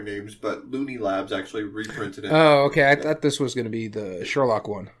few different names, but Looney Labs actually reprinted it. Oh, okay. I thought this was going to be the Sherlock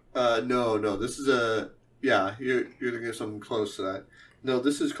one. No. This is you're thinking of something close to that. No,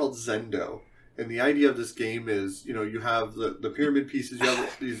 this is called Zendo. And the idea of this game is, you have the pyramid pieces, you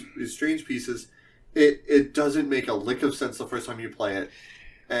have these strange pieces. It doesn't make a lick of sense the first time you play it.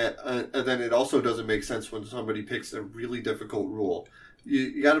 And then it also doesn't make sense when somebody picks a really difficult rule.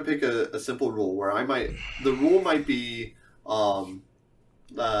 You got to pick a simple rule where the rule might be,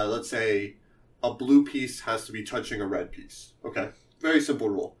 let's say, a blue piece has to be touching a red piece. Okay, very simple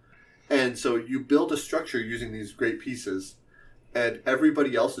rule. And so you build a structure using these great pieces, and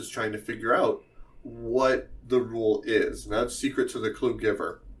everybody else is trying to figure out what the rule is. And that's secret to the clue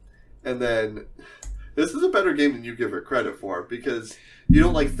giver. And then, this is a better game than you give it credit for, because you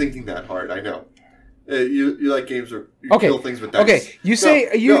don't like thinking that hard, I know. You like games where you kill things with dice. Okay, you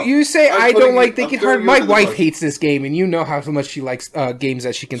say I don't like thinking hard. My wife hates this game, and you know how much she likes games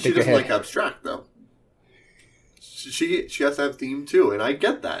that she can think ahead. She doesn't like abstract, though. She has to have theme, too, and I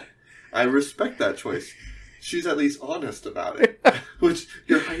get that. I respect that choice. She's at least honest about it. Which,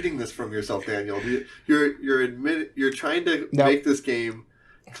 you're hiding this from yourself, Daniel. You're trying to make this game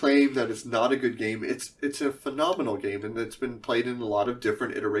claim that it's not a good game. It's a phenomenal game, and it's been played in a lot of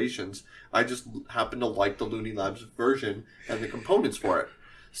different iterations. I just happen to like the Looney Labs version and the components for it.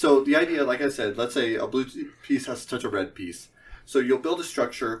 So the idea, like I said, let's say a blue piece has to touch a red piece. So you'll build a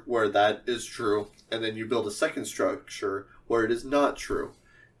structure where that is true, and then you build a second structure where it is not true.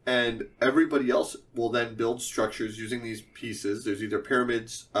 And everybody else will then build structures using these pieces. There's either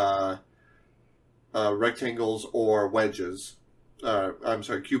pyramids, rectangles, or wedges.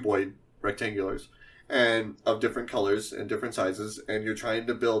 Cuboid rectangulars, and of different colors and different sizes, and you're trying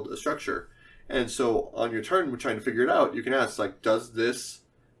to build a structure. And so on your turn, we're trying to figure it out. You can ask, does this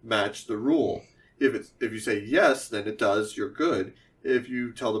match the rule? If you say yes, then it does, you're good. If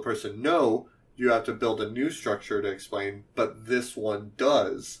you tell the person no, you have to build a new structure to explain, but this one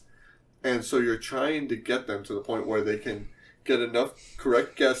does. And so you're trying to get them to the point where they can get enough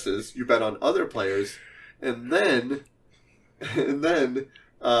correct guesses. You bet on other players, and then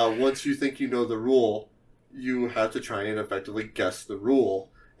once you think you know the rule, you have to try and effectively guess the rule.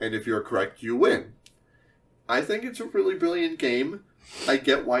 And if you're correct, you win. I think it's a really brilliant game. I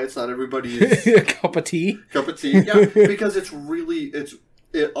get why it's not everybody's cup of tea. Yeah, because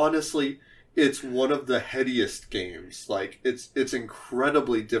honestly, it's one of the headiest games. It's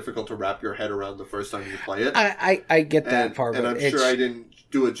incredibly difficult to wrap your head around the first time you play it. I get that part. And I'm sure I didn't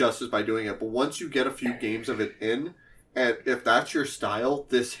do it justice by doing it. But once you get a few games of it in, and if that's your style,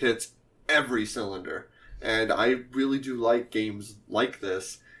 this hits every cylinder. And I really do like games like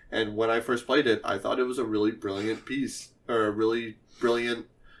this. And when I first played it, I thought it was a really brilliant piece, or a really brilliant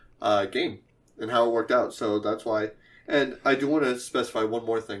game, and how it worked out. So that's why. And I do want to specify one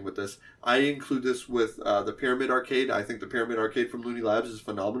more thing with this. I include this with the Pyramid Arcade. I think the Pyramid Arcade from Looney Labs is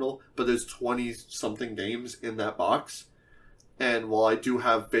phenomenal, but there's 20-something games in that box. And while I do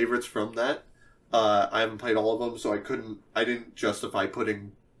have favorites from that, I haven't played all of them, so I didn't justify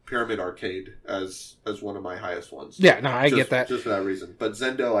putting Pyramid Arcade as one of my highest ones. Yeah, no, I get that. Just for that reason. But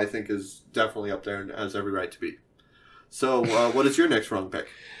Zendo, I think, is definitely up there and has every right to be. So, what is your next wrong pick?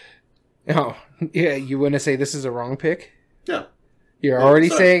 Oh, yeah, you want to say this is a wrong pick? Yeah. You're already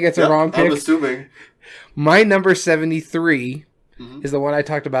saying it's a wrong pick? I'm assuming. My number 73 is the one I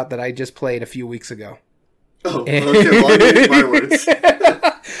talked about that I just played a few weeks ago. Oh, okay, well, I use my words.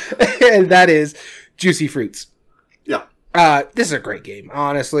 And that is Juicy Fruits. Yeah. This is a great game,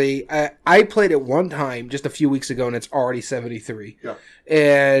 honestly. I played it one time just a few weeks ago, and it's already 73. Yeah.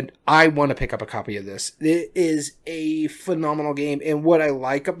 And I want to pick up a copy of this. It is a phenomenal game, and what I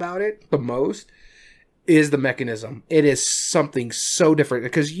like about it the most is the mechanism. It is something so different,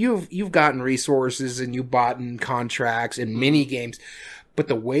 because you've gotten resources, and you bought in contracts and mini games, but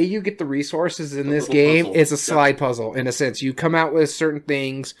the way you get the resources in this game is a slide puzzle, in a sense. You come out with certain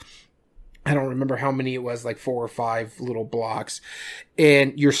things. I don't remember how many it was, like 4 or 5 little blocks.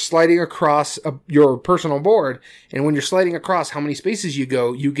 And you're sliding across your personal board. And when you're sliding across how many spaces you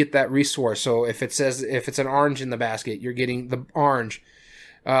go, you get that resource. So if it's an orange in the basket, you're getting the orange.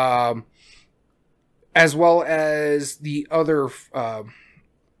 As well as the other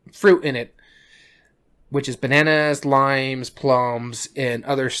fruit in it, which is bananas, limes, plums, and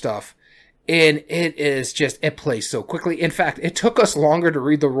other stuff. And it plays so quickly. In fact, it took us longer to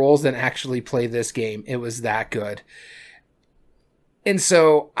read the rules than actually play this game. It was that good. And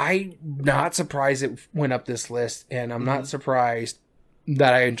so I'm not surprised it went up this list, and I'm not surprised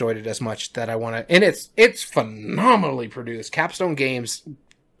that I enjoyed it as much that I want to. And it's phenomenally produced. Capstone Games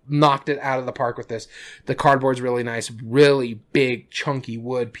knocked it out of the park with this. The cardboard's really nice, really big, chunky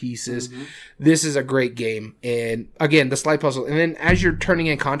wood pieces. This is a great game. And again, the slide puzzle. And then as you're turning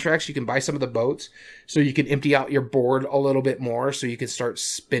in contracts, you can buy some of the boats, so you can empty out your board a little bit more, so you can start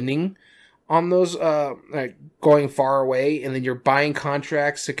spending on those, going far away. And then you're buying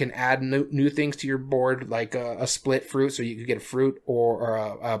contracts that can add new things to your board, like a split fruit, so you could get a fruit or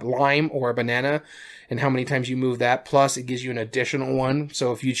a lime or a banana, and how many times you move that. Plus, it gives you an additional one.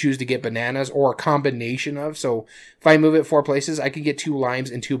 So if you choose to get bananas, or a combination of, so if I move it 4 places, I can get 2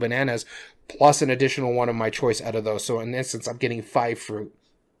 limes and 2 bananas, plus an additional one of my choice out of those. So in instance, I'm getting 5 fruit.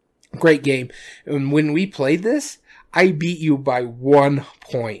 Great game. And when we played this, I beat you by 1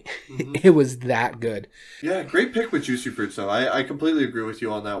 point. It was that good. Yeah, great pick with Juicy Fruits, though. I completely agree with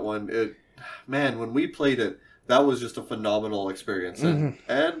you on that one. Man, when we played it, that was just a phenomenal experience.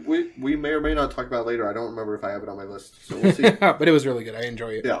 And we may or may not talk about it later. I don't remember if I have it on my list, so we'll see. But it was really good. I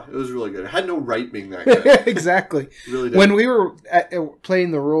enjoy it. Yeah, it was really good. It had no right being that good. Exactly. Really did. When we were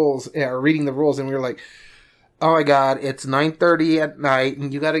playing the rules, or reading the rules, and we were like, oh my god, it's 9:30 at night,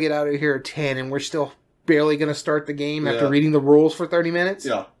 and you got to get out of here at 10, and we're still barely going to start the game after reading the rules for 30 minutes.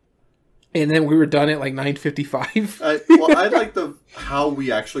 Yeah. And then we were done at like 9:55. I like how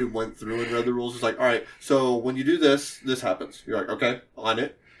we actually went through and read the rules. It's like, all right, so when you do this, this happens. You're like, okay, on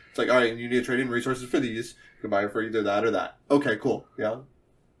it. It's like, all right, you need to trade in resources for these. You can buy it for either that or that. Okay, cool. Yeah.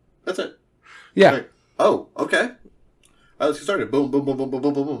 That's it. Yeah. Like, oh, okay. All right, let's get started. Boom, boom, boom, boom, boom,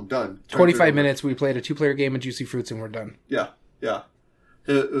 boom, boom, boom. Done. 25 minutes, we played a 2-player game of Juicy Fruits, and we're done. Yeah.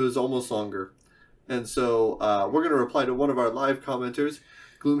 It was almost longer. And so we're going to reply to one of our live commenters.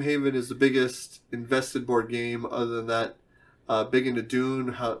 Gloomhaven is the biggest invested board game. Other than that, big into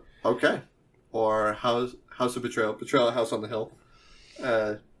Dune. Okay. Or House of Betrayal. Betrayal at House on the Hill.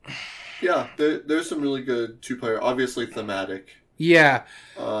 Yeah, there's some really good 2-player. Obviously thematic. Yeah.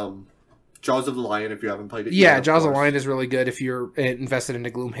 Jaws of the Lion, if you haven't played it. Yeah, Jaws of the Lion is really good if you're invested into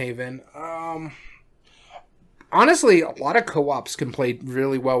Gloomhaven. Honestly, a lot of co-ops can play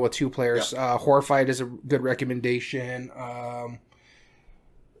really well with 2 players. Yeah. Horrified is a good recommendation.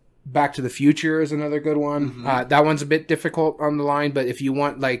 Back to the Future is another good one. That one's a bit difficult on the line, but if you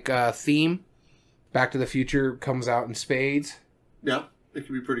want like a theme, Back to the Future comes out in spades. Yeah, it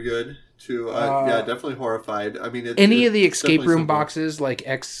can be pretty good too. Yeah, definitely Horrified. I mean, any of the escape room boxes like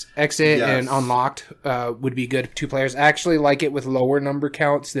Exit and Unlocked would be good 2 players. I actually like it with lower number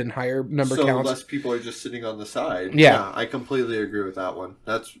counts than higher number counts. So less people are just sitting on the side. Yeah, I completely agree with that one.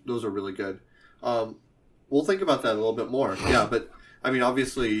 Those are really good. We'll think about that a little bit more. Yeah, but I mean,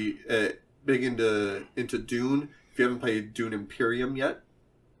 obviously, big into Dune. If you haven't played Dune Imperium yet,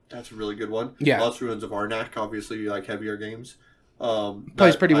 that's a really good one. Yeah, Lost Ruins of Arnak. Obviously, you like heavier games.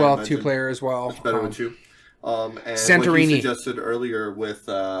 Plays pretty well 2-player as well. It's better with 2. And Santorini what you suggested earlier with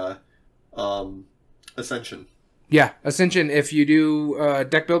Ascension. Yeah, Ascension, if you do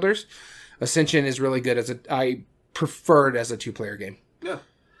deck builders, Ascension is really good. I prefer it as a 2-player game. Yeah.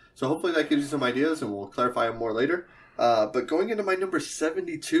 So hopefully that gives you some ideas, and we'll clarify them more later. But going into my number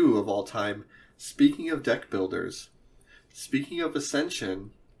 72 of all time, speaking of deck builders, speaking of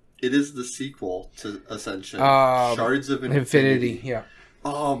Ascension, it is the sequel to Ascension, Shards of Infinity. Yeah.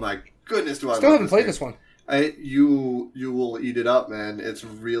 Oh my goodness, do I still love haven't played this one. You will eat it up, man. It's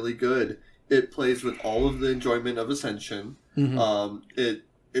really good. It plays with all of the enjoyment of Ascension. Mm-hmm.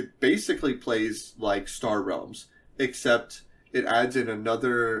 It basically plays like Star Realms, except it adds in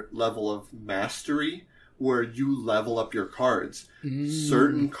another level of mastery where you level up your cards.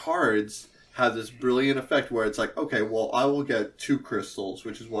 Certain cards have this brilliant effect where it's like, okay, well, I will get 2 crystals,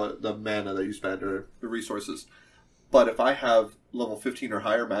 which is what the mana that you spend or the resources. But if I have level 15 or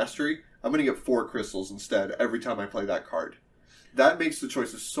higher mastery, I'm going to get 4 crystals instead every time I play that card. That makes the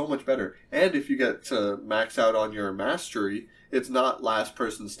choices so much better. And if you get to max out on your mastery, it's not last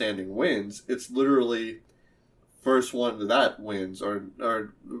person standing wins. It's literally first one to that wins, or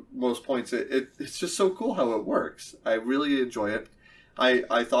most points. It's just so cool how it works. I really enjoy it.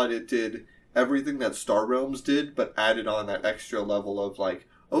 I thought it did everything that Star Realms did, but added on that extra level of like,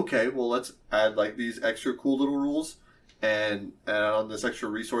 okay, well, let's add like these extra cool little rules and add on this extra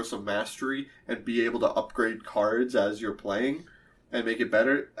resource of mastery and be able to upgrade cards as you're playing and make it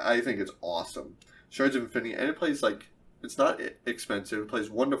better. I think it's awesome. Shards of Infinity, and it plays like, it's not expensive. It plays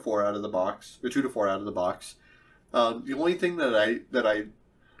 1 to 4 out of the box, or 2 to 4 out of the box. The only thing that I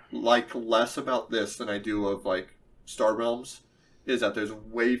like less about this than I do of like Star Realms is that there's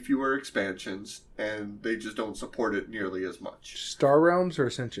way fewer expansions and they just don't support it nearly as much. Star Realms or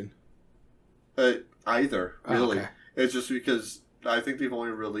Ascension? Either, really. Oh, okay. It's just because I think they've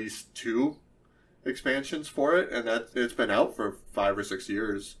only released 2 expansions for it, and that it's been out for 5 or 6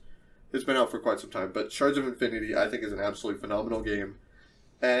 years. It's been out for quite some time. But Shards of Infinity, I think, is an absolutely phenomenal game,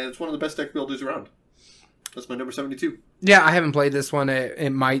 and it's one of the best deck builders around. That's my number 72. Yeah, I haven't played this one.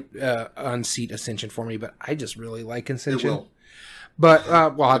 It might unseat Ascension for me, but I just really like Ascension. It will.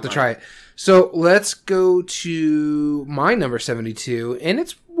 But we'll have to try it. So let's go to my number 72, and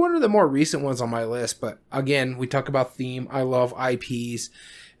it's one of the more recent ones on my list. But again, we talk about theme. I love IPs.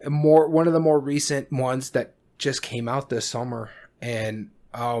 One of the more recent ones that just came out this summer, and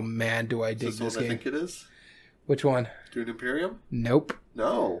oh man, do I dig this game! I think it is. Which one? Dune Imperium? Nope.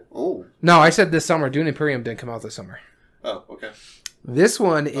 No. Oh. No, I said this summer. Dune Imperium didn't come out this summer. Oh, okay. This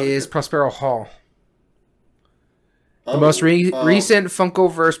one is Prospero Hall. The most recent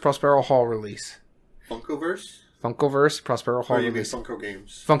Funkoverse Prospero Hall release. Funkoverse, Prospero Hall release. Funko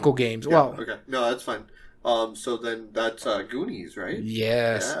Games. Funko Games. Yeah, well, okay. No, that's fine. So then that's Goonies, right?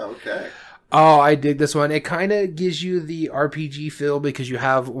 Yes. Yeah, okay. Oh, I dig this one. It kind of gives you the RPG feel because you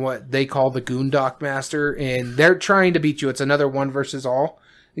have what they call the Goondock Master, and they're trying to beat you. It's another 1 versus all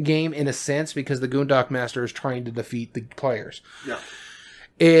game in a sense because the Goondock Master is trying to defeat the players. Yeah.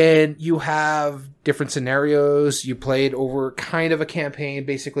 And you have different scenarios. You played over kind of a campaign,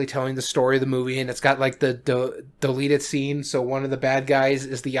 basically telling the story of the movie, and it's got like the deleted scene. So one of the bad guys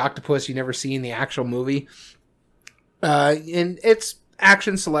is the octopus you never see in the actual movie. And it's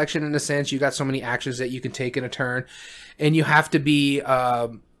action selection in a sense. You got so many actions that you can take in a turn, and you have to be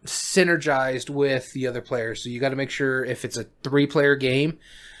synergized with the other players. So you got to make sure if it's a 3-player game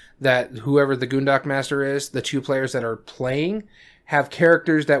that whoever the Goondock Master is, the 2 players that are playing have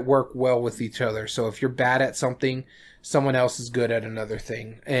characters that work well with each other. So if you're bad at something, someone else is good at another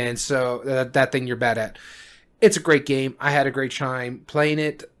thing. And so that thing you're bad at. It's a great game. I had a great time playing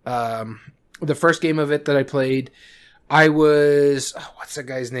it. The first game of it that I played, I was... what's that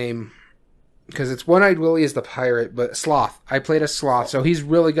guy's name? Because it's One-Eyed Willie is the pirate, but Sloth. I played a Sloth, so he's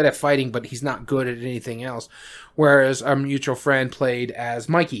really good at fighting, but he's not good at anything else. Whereas our mutual friend played as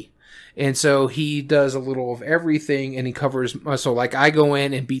Mikey. And so he does a little of everything, and he covers... So, like, I go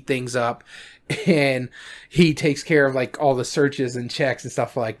in and beat things up, and he takes care of, like, all the searches and checks and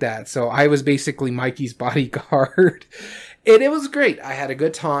stuff like that. So I was basically Mikey's bodyguard. And it was great. I had a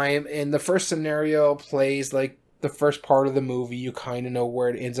good time. And the first scenario plays, like, the first part of the movie. You kind of know where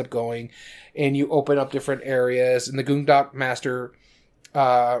it ends up going. And you open up different areas. And the Goondock Master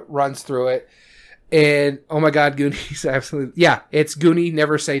runs through it. And, oh my God, Goonies, absolutely. Yeah, it's Goonie,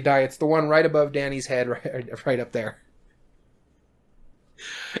 Never Say Die. It's the one right above Danny's head, right up there.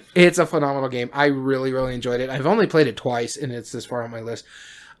 It's a phenomenal game. I really, really enjoyed it. I've only played it twice, and it's this far on my list.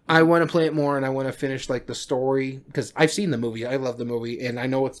 I want to play it more, and I want to finish, like, the story, because I've seen the movie. I love the movie, and I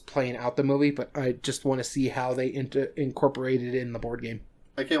know it's playing out the movie, but I just want to see how they incorporate it in the board game.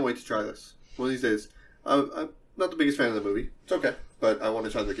 I can't wait to try this one of these days. not the biggest fan of the movie. It's okay, but I want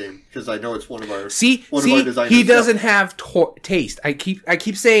to try the game because I know it's one of our See, of our designers. He doesn't have taste. I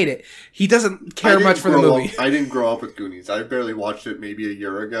keep saying it. He doesn't care much for the movie. I didn't grow up with Goonies. I barely watched it maybe a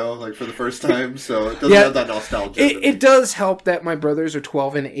year ago, like for the first time. So it doesn't have that nostalgia. It does help that my brothers are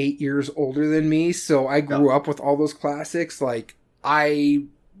 12 and 8 years older than me, so I grew up with all those classics. Like I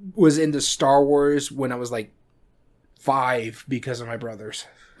was into Star Wars when I was like 5 because of my brothers.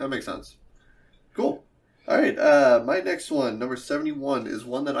 That makes sense. Cool. All right, my next one, number 71, is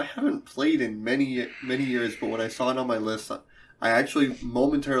one that I haven't played in many years, but when I saw it on my list, I actually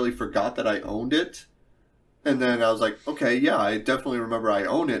momentarily forgot that I owned it. And then I was like, okay, yeah, I definitely remember I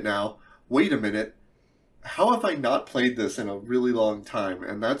own it now. Wait a minute. How have I not played this in a really long time?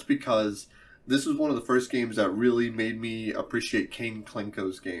 And that's because this was one of the first games that really made me appreciate Kane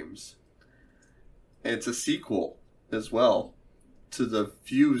Klenko's games. And it's a sequel as well to the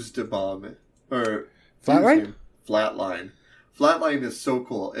Fused Bomb, or Flatline? Flatline. Flatline is so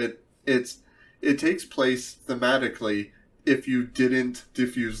cool. It takes place thematically if you didn't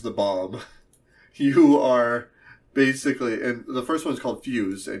defuse the bomb. You are basically, and the first one's called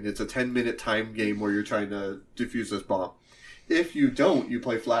Fuse, and it's a 10-minute time game where you're trying to defuse this bomb. If you don't, you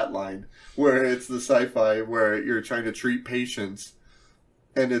play Flatline, where it's the sci-fi where you're trying to treat patients,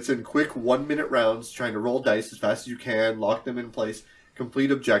 and it's in quick 1-minute rounds, trying to roll dice as fast as you can, lock them in place,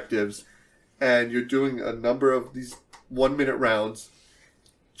 complete objectives, and you're doing a number of these 1-minute rounds,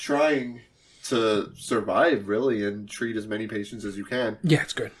 trying to survive, really, and treat as many patients as you can. Yeah,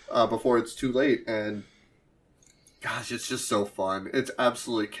 it's good. Before it's too late, and gosh, it's just so fun. It's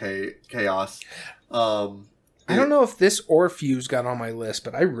absolutely chaos. I don't know if this or Fuse got on my list,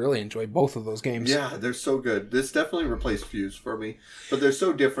 but I really enjoy both of those games. Yeah, they're so good. This definitely replaced Fuse for me, but they're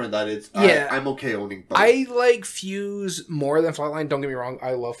so different that it's I'm okay owning both. I like Fuse more than Flatline. Don't get me wrong,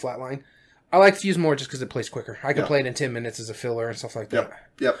 I love Flatline. I like Fuse more just because it plays quicker. I can play it in 10 minutes as a filler and stuff like that.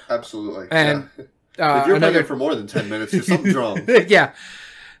 Yep, absolutely. And if you're playing it for more than 10 minutes, something's wrong. Yeah.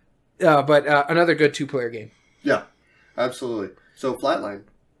 But another good 2-player game. Yeah, absolutely. So Flatline,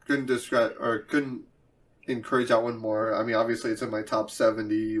 couldn't encourage that one more. I mean, obviously it's in my top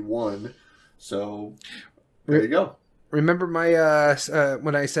 71. So there you go. Remember my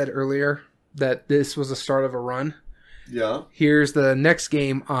when I said earlier that this was the start of a run? Yeah. Here's the next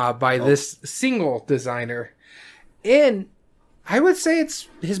game by this single designer. And I would say it's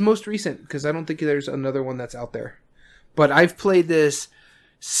his most recent, because I don't think there's another one that's out there. But I've played this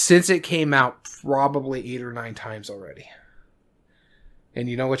since it came out probably 8 or 9 times already. And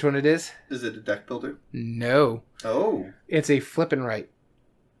you know which one it is? Is it a deck builder? No. Oh. It's a flip and write.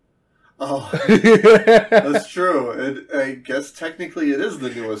 Oh, that's true. I guess technically it is the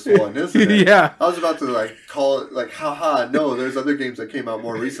newest one, isn't it? Yeah. I was about to call it haha, no, there's other games that came out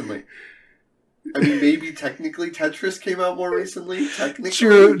more recently. I mean, maybe technically Tetris came out more recently,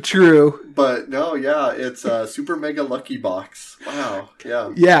 technically. True. But no, yeah, it's Super Mega Lucky Box. Wow,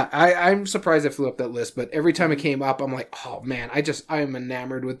 yeah. Yeah, I'm surprised it flew up that list, but every time it came up, I'm like, oh man, I am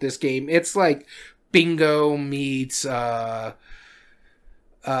enamored with this game. It's like Bingo meets Silver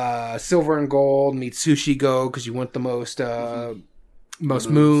and Gold meets Sushi Go, because you want the most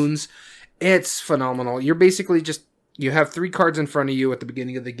moons. It's phenomenal. You're basically you have 3 cards in front of you at the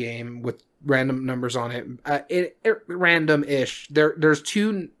beginning of the game with random numbers on it. Random-ish. There's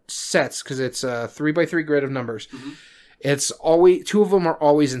 2 sets, because it's a 3x3 grid of numbers. Mm-hmm. It's always 2 of them are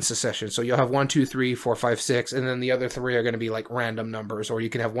always in succession. So you'll have 1, 2, 3, 4, 5, 6, and then the other 3 are going to be like random numbers. Or you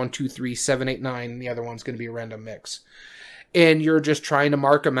can have 1, 2, 3, 7, 8, 9, and the other one's going to be a random mix. And you're just trying to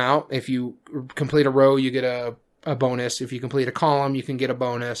mark them out. If you complete a row, you get a bonus. If you complete a column, you can get a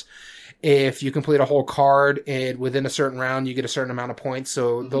bonus. If you complete a whole card and within a certain round, you get a certain amount of points.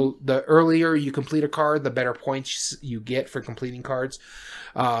 So the earlier you complete a card, the better points you get for completing cards.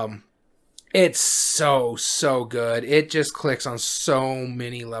 It's so good. It just clicks on so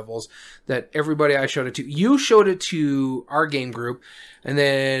many levels that everybody I showed it to. You showed it to our game group, and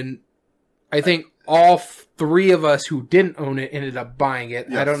then I think all 3 of us who didn't own it ended up buying it.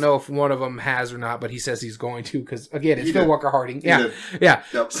 Yes. I don't know if one of them has or not, but he says he's going to, because again, it's Phil Walker Harding. Yeah.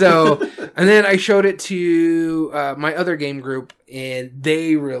 Yep. So, and then I showed it to my other game group, and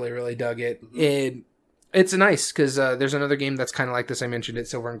they really, really dug it. Mm-hmm. And it's nice, because there's another game that's kind of like this. I mentioned it,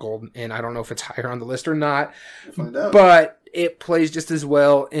 Silver and Gold, and I don't know if it's higher on the list or not. We'll find out. But it plays just as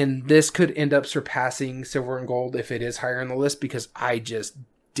well, and this could end up surpassing Silver and Gold if it is higher on the list, because I just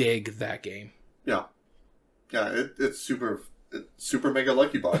dig that game. Yeah. Yeah, it's super mega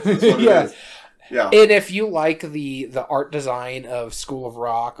lucky box. That's what it is. Yeah. And if you like the art design of School of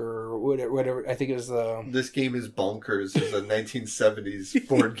Rock or whatever, I think it was the... This game is bonkers. It's a 1970s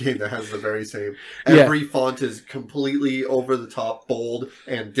board game that has the very same. Every font is completely over the top, bold,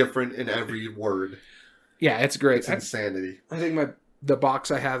 and different in every word. Yeah, it's great. It's insanity. I think the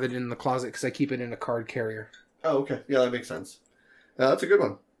box, I have it in the closet because I keep it in a card carrier. Oh, okay. Yeah, that makes sense. That's a good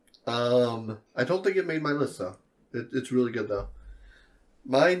one. I don't think it made my list, though. It's really good, though.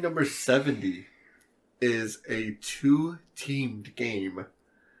 My number 70 is a 2-teamed game.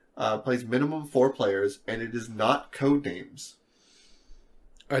 Plays minimum 4 players, and it is not Codenames.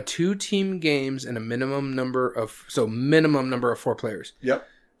 A 2-team games and a minimum number of 4 players. Yep.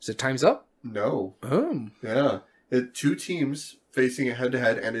 Is it Time's Up? No. Oh. Yeah. 2 teams facing a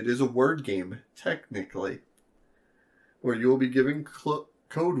head-to-head, and it is a word game, technically. Where you will be giving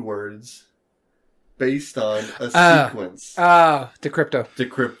code words based on a sequence. Decrypto.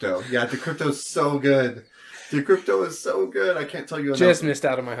 Decrypto. Yeah, Decrypto's so good. Decrypto is so good. I can't tell you enough. Just missed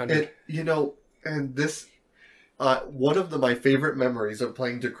out on my 100. And this... one of my favorite memories of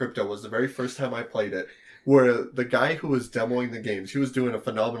playing Decrypto was the very first time I played it, where the guy who was demoing the games, he was doing a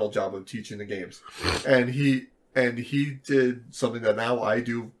phenomenal job of teaching the games. And he did something that now I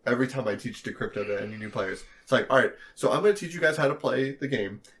do every time I teach Decrypto to any new players. It's like, all right, so I'm going to teach you guys how to play the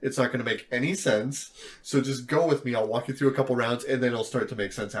game. It's not going to make any sense. So just go with me. I'll walk you through a couple rounds, and then it'll start to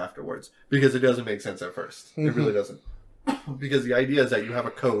make sense afterwards. Because it doesn't make sense at first. Mm-hmm. It really doesn't. Because the idea is that you have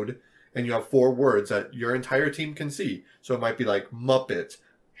a code, and you have 4 words that your entire team can see. So it might be like Muppet,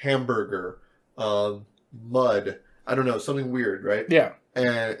 hamburger, mud, I don't know, something weird, right? Yeah.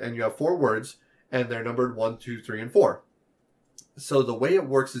 And you have 4 words, and they're numbered 1, 2, 3, and 4. So the way it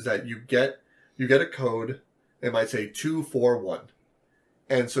works is that you get a code. It might say 2, 4, 1.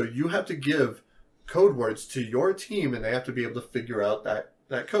 And so you have to give code words to your team, and they have to be able to figure out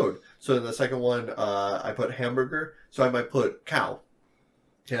that code. So in the second one, I put hamburger, so I might put cow.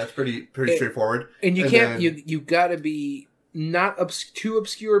 Yeah, that's pretty straightforward. And you can't, you gotta be not too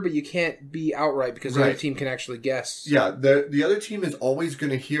obscure, but you can't be outright because the other team can actually guess. Yeah, the other team is always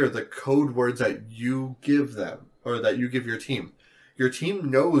going to hear the code words that you give them, or that you give your team. Your team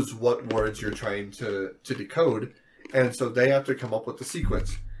knows what words you're trying to decode, and so they have to come up with the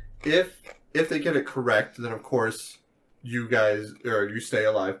sequence. If they get it correct, then of course you stay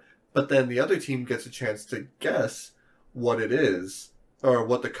alive. But then the other team gets a chance to guess what it is, or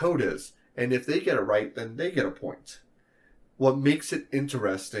what the code is. And if they get it right, then they get a point. What makes it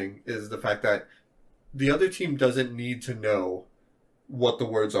interesting is the fact that the other team doesn't need to know what the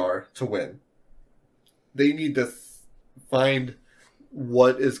words are to win. They need to find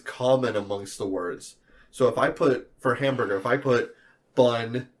what is common amongst the words. So if I put, for hamburger, if I put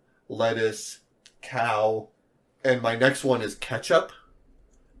bun, lettuce, cow, and my next one is ketchup,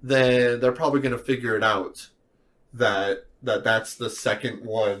 then they're probably going to figure it out that's the second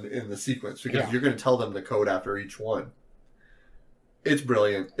one in the sequence, because you're going to tell them the code after each one. It's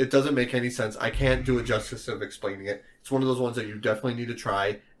brilliant. It doesn't make any sense. I can't do it justice of explaining it. It's one of those ones that you definitely need to try.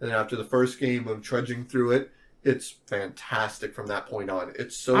 And then after the first game of trudging through it, it's fantastic from that point on.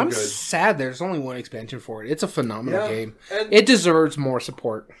 It's so good. I'm sad there's only one expansion for it. It's a phenomenal game. It deserves more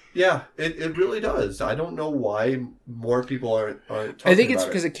support. Yeah, it really does. I don't know why more people aren't talking about it. I think it's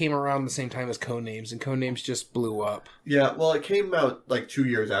because it came around the same time as Codenames, and Codenames just blew up. Yeah, well, it came out like 2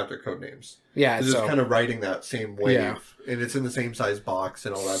 years after Codenames. Yeah, it's just kind of riding that same wave, and it's in the same size box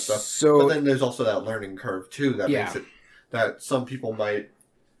and all that stuff. But then there's also that learning curve too that makes it that some people might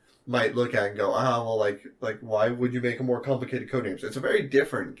look at and go, well, like why would you make a more complicated Codenames? It's a very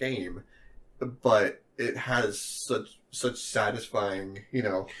different game, but it has such satisfying,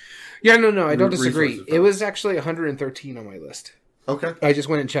 Yeah, no, I don't disagree. It was actually 113 on my list. Okay. I just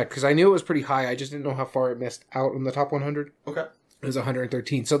went and checked because I knew it was pretty high. I just didn't know how far it missed out on the top 100. Okay. It was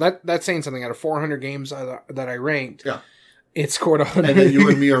 113. So that's saying something. Out of 400 games that I ranked, it scored 100. And then you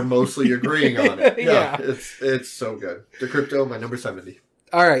and me are mostly agreeing on it. Yeah. It's so good. Decrypto, my number 70.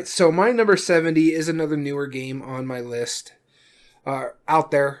 All right, so my number 70 is another newer game on my list out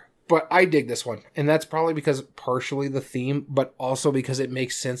there, but I dig this one. And that's probably because partially the theme, but also because it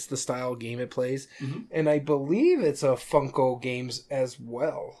makes sense the style of game it plays. Mm-hmm. And I believe it's a Funko Games as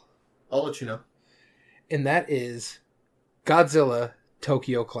well. I'll let you know. And that is Godzilla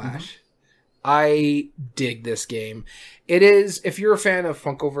Tokyo Clash. Mm-hmm. I dig this game. It is, if you're a fan of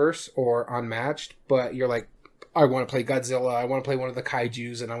Funkoverse or Unmatched, but you're like, I want to play Godzilla, I want to play one of the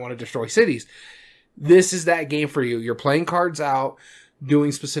kaijus, and I want to destroy cities. This is that game for you. You're playing cards out,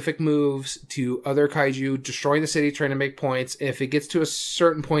 doing specific moves to other kaiju, destroying the city, trying to make points. If it gets to a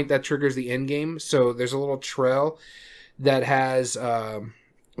certain point, that triggers the end game. So there's a little trail that has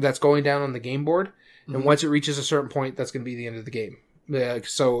that's going down on the game board. And once it reaches a certain point, that's going to be the end of the game.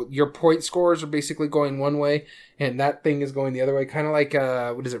 So your point scores are basically going one way, and that thing is going the other way. Kind of like,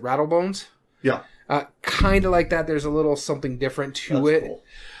 what is it, Rattlebones? Yeah. Kind of like that. There's a little something different to That's it.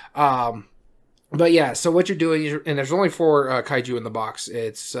 Cool. But yeah, so what you're doing, and there's only 4 kaiju in the box.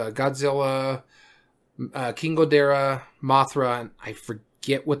 It's Godzilla, King Ghidorah, Mothra, and I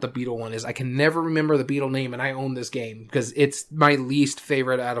forget what the beetle one is. I can never remember the beetle name, and I own this game because it's my least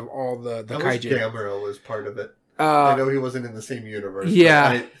favorite out of all the kaiju. Gamera was part of it. I know he wasn't in the same universe.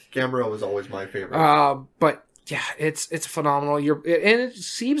 Yeah. Gamera was always my favorite. But yeah, it's phenomenal. And it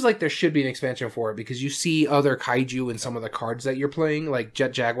seems like there should be an expansion for it because you see other kaiju in some of the cards that you're playing, like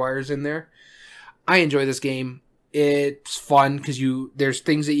Jet Jaguar's in there. I enjoy this game. It's fun because there's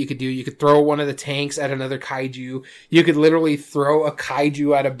things that you could do. You could throw one of the tanks at another kaiju. You could literally throw a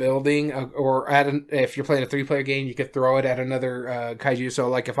kaiju at a building, or if you're playing a 3-player game, you could throw it at another kaiju. So,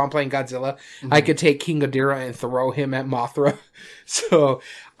 like if I'm playing Godzilla, I could take King Ghidorah and throw him at Mothra. So,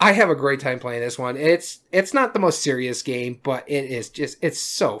 I have a great time playing this one. It's not the most serious game, but it's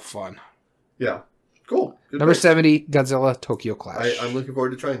so fun. Yeah, cool. Good Number pick. 70, Godzilla Tokyo Clash. I'm looking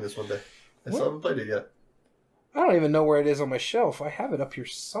forward to trying this one day. I still haven't played it yet. I don't even know where it is on my shelf. I have it up here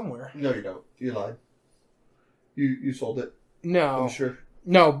somewhere. No, you don't. You lied. You sold it. No. I'm sure.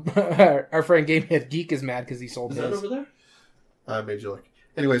 No. Our friend Game Head Geek is mad because he sold Is his. that over there? I made you look.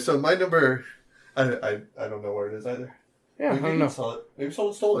 Anyway, so my number... I don't know where it is either. Yeah, Maybe I don't know. Saw it. Maybe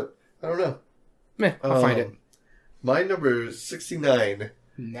someone stole it. I don't know. Meh, I'll find it. My number 69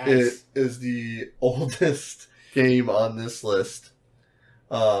 Nice. is the oldest game on this list.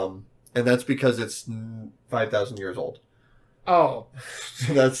 And that's because it's 5,000 years old. Oh.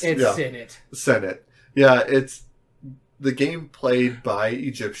 That's It's Senate. Senate. Yeah, it's the game played by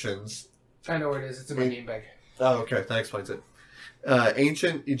Egyptians. I know where it is. It's in my game bag. Oh, okay. That explains it.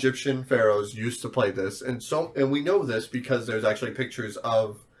 Ancient Egyptian pharaohs used to play this, and we know this because there's actually pictures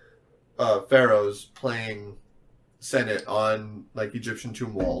of pharaohs playing Senate on like Egyptian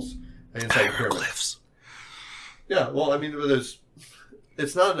tomb walls and inside the pyramids. Yeah, well, I mean,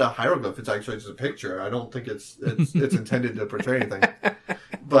 it's not a hieroglyph; it's actually just a picture. I don't think it's intended to portray anything,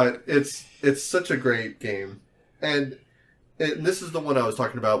 but it's such a great game, and this is the one I was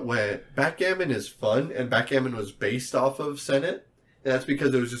talking about. When backgammon is fun, and backgammon was based off of Senate. And that's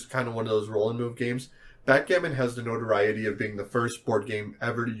because it was just kind of one of those roll and move games. Backgammon has the notoriety of being the first board game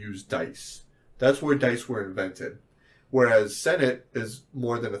ever to use dice. That's where dice were invented. Whereas Senate is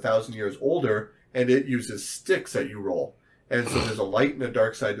more than 1,000 years older, and it uses sticks that you roll. And so there's a light and a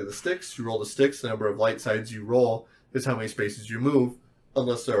dark side to the sticks. You roll the sticks, the number of light sides you roll is how many spaces you move.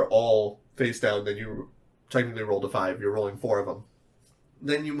 Unless they're all face down, then you technically rolled a 5. You're rolling 4 of them.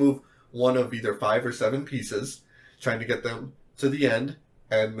 Then you move one of either 5 or 7 pieces, trying to get them to the end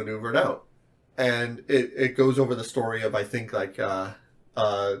and maneuver it out. And it goes over the story of, I think, like,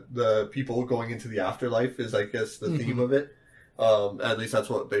 the people going into the afterlife is, I guess, the theme of it. At least that's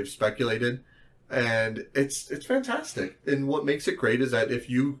what they've speculated. And it's fantastic. And what makes it great is that if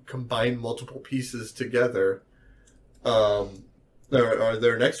you combine multiple pieces together,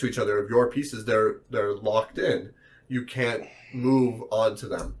 they're next to each other, of your pieces, they're locked in. You can't move onto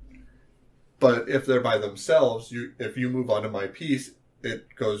them. But if they're by themselves, if you move onto my piece, it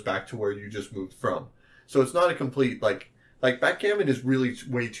goes back to where you just moved from. So it's not a complete, like backgammon is really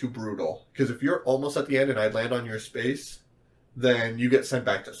way too brutal. Because if you're almost at the end and I land on your space, then you get sent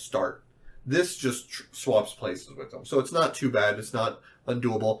back to start. This just swaps places with them. So it's not too bad. It's not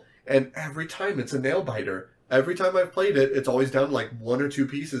undoable. And every time it's a nail biter. Every time I've played it, it's always down to like 1 or 2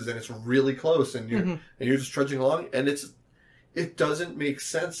 pieces and it's really close and you're just trudging along, and it doesn't make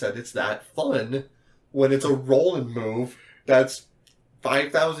sense that it's that fun when it's a roll and move that's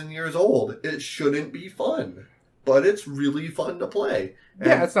 5,000 years old. It shouldn't be fun, but it's really fun to play. And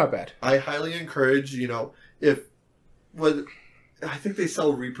yeah, it's not bad. I highly encourage, I think they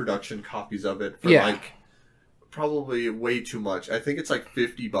sell reproduction copies of it for like probably way too much. I think it's like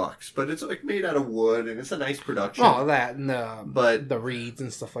 $50, but it's like made out of wood and it's a nice production. Oh, that and the reeds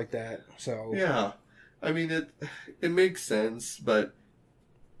and stuff like that. So yeah. I mean, it makes sense, but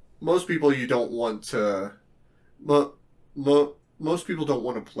most people you don't want to... most people don't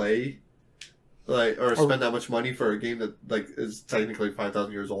want to play or spend that much money for a game that like is technically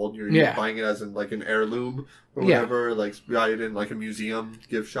 5,000 years old. You're buying it as in like an heirloom or whatever, like buy it in like a museum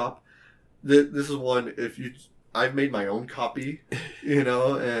gift shop. This is one, I've made my own copy,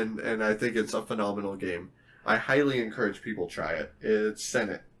 and I think it's a phenomenal game. I highly encourage people try it. It's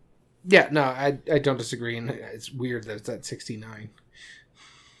Senate. Yeah, no, I don't disagree, and it's weird that it's at 69.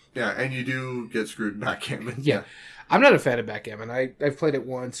 Yeah, and you do get screwed in backgammon. Yeah. I'm not a fan of backgammon. I've played it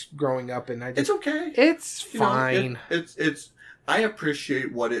once growing up, and it's okay. It's fine. It's. I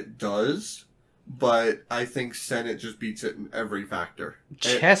appreciate what it does, but I think Senate just beats it in every factor.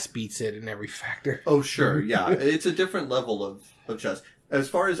 Chess beats it in every factor. Oh, sure, yeah. It's a different level of chess. As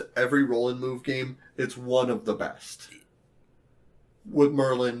far as every roll and move game, it's one of the best. With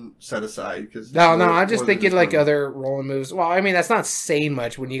Merlin set aside, because no, I'm just thinking like other roll and moves. Well, I mean that's not saying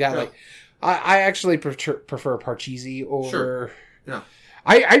much when you got like. I actually prefer Parcheesi over. Sure. Yeah.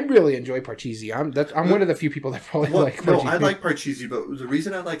 I really enjoy Parcheesi. I'm one of the few people that probably like Parcheesi. No, I like Parcheesi, but the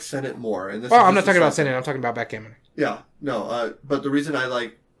reason I like Senate more, and this I'm not talking about Senate. I'm talking about backgammon. Yeah, no, but the reason I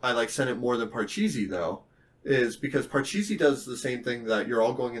like Senate more than Parcheesi though is because Parcheesi does the same thing, that you're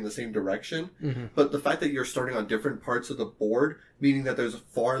all going in the same direction, but the fact that you're starting on different parts of the board, meaning that there's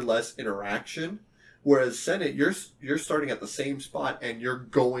far less interaction. Whereas Senate, you're starting at the same spot and you're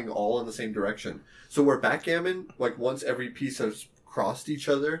going all in the same direction. So where backgammon, like once every piece has crossed each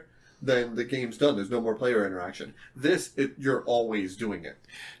other, then the game's done. There's no more player interaction. You're always doing it.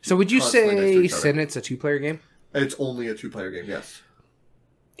 So would you say Senate's a 2-player game? It's only a 2-player game, yes.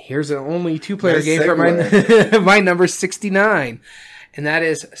 Here's an only 2-player game for my number 69. And that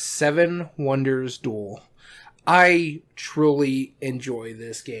is Seven Wonders Duel. I truly enjoy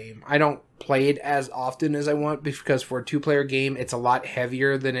this game. I don't play it as often as I want because for a 2-player game, it's a lot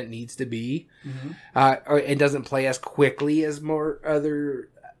heavier than it needs to be. It doesn't play as quickly as more other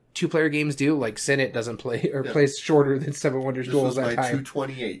 2-player games do. Like Senate doesn't play or plays shorter than Seven Wonders Duel. This was my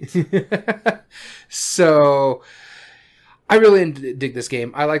 228. So I really dig this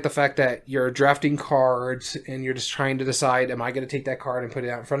game. I like the fact that you're drafting cards and you're just trying to decide, am I going to take that card and put it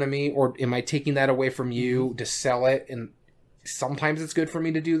out in front of me, or am I taking that away from you to sell it? And sometimes it's good for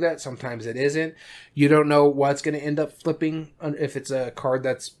me to do that. Sometimes it isn't. You don't know what's going to end up flipping if it's a card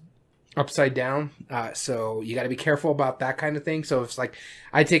that's upside down. So you got to be careful about that kind of thing. So if it's like,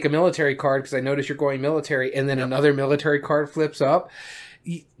 I take a military card because I notice you're going military, and then another military card flips up,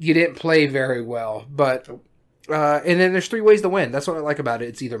 you didn't play very well. But and then there's 3 ways to win. That's what I like about it.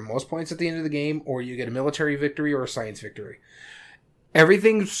 It's either most points at the end of the game, or you get a military victory or a science victory.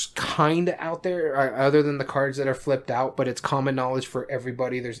 Everything's kind of out there, other than the cards that are flipped out, but it's common knowledge for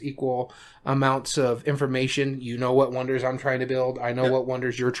everybody. There's equal amounts of information. You know what wonders I'm trying to build. I know what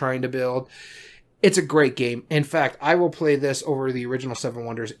wonders you're trying to build. It's a great game. In fact, I will play this over the original Seven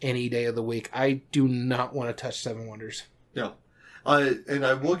Wonders any day of the week. I do not want to touch Seven Wonders. Yeah. And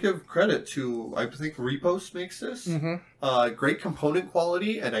I will give credit to, I think Repost makes this. Great component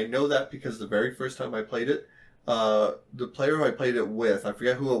quality, and I know that because the very first time I played it, the player who I played it with, I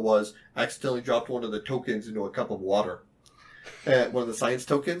forget who it was, accidentally dropped one of the tokens into a cup of water. One of the science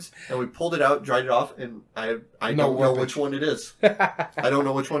tokens, and we pulled it out, dried it off, and I don't know which one it is. I don't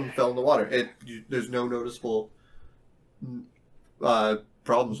know which one fell in the water. There's no noticeable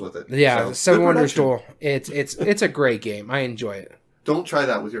problems with it. Yeah, so, Seven Wonders Duel. It's a great game. I enjoy it. Don't try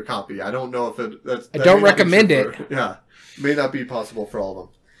that with your copy. I don't know if I don't recommend it. May not be possible for all of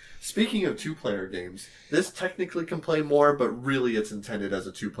them. Speaking of 2-player games, this technically can play more, but really it's intended as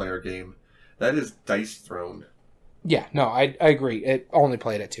a 2-player game. That is Dice Throne. Yeah, no, I agree. It only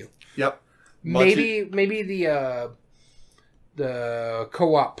played at 2. Yep. Maybe the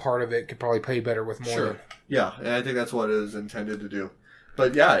co-op part of it could probably play better with more. Sure. Yeah, and I think that's what it is intended to do.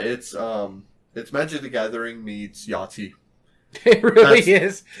 But yeah, it's Magic the Gathering meets Yahtzee. It really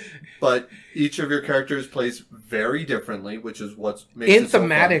is. But each of your characters plays very differently, which is what makes it so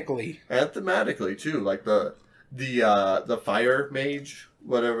fun. And thematically too. Like the fire mage,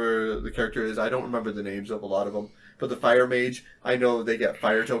 whatever the character is, I don't remember the names of a lot of them. But the fire mage, I know they get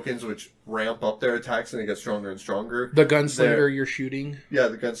fire tokens, which ramp up their attacks and they get stronger and stronger. The gunslinger you're shooting. Yeah,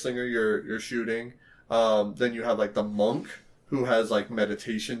 the gunslinger you're shooting. Then you have like the monk, who has like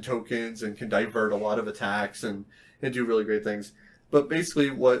meditation tokens and can divert a lot of attacks and do really great things. But basically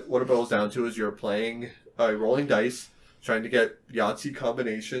what it boils down to is you're playing rolling dice, trying to get Yahtzee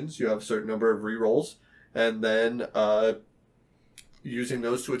combinations. You have a certain number of rerolls, and then using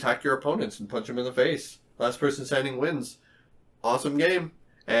those to attack your opponents and punch them in the face. Last person standing wins. Awesome game.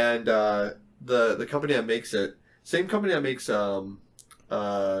 And the company that makes it, same company that makes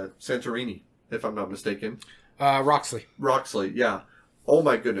Santorini, if I'm not mistaken. Roxley, yeah. Oh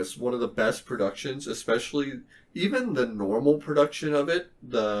my goodness, one of the best productions, especially even the normal production of it,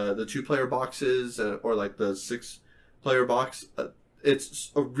 the 2-player boxes or like the 6-player box,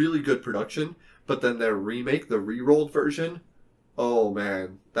 it's a really good production. But then their remake, the re-rolled version, oh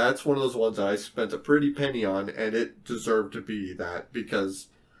man, that's one of those ones that I spent a pretty penny on, and it deserved to be that because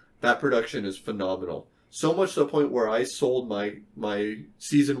that production is phenomenal. So much to the point where I sold my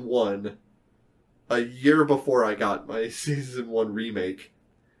Season 1 a year before I got my Season 1 remake,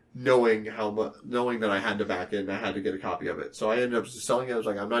 knowing that I had to back it and I had to get a copy of it. So I ended up just selling it. I was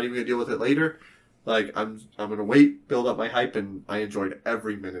like, I'm not even going to deal with it later. Like, I'm going to wait, build up my hype, and I enjoyed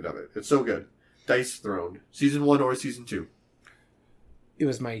every minute of it. It's so good. Dice Throne. Season 1 or Season 2? It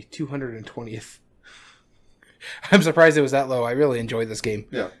was my 220th. I'm surprised it was that low. I really enjoyed this game.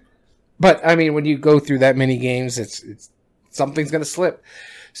 Yeah. But, I mean, when you go through that many games, it's something's going to slip.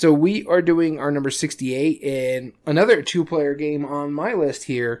 So we are doing our number 68, and another 2-player game on my list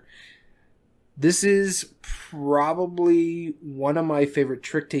here. This is probably one of my favorite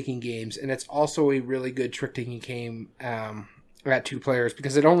trick-taking games, and it's also a really good trick-taking game at 2 players,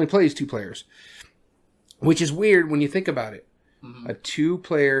 because it only plays 2 players. Which is weird when you think about it. Mm-hmm. A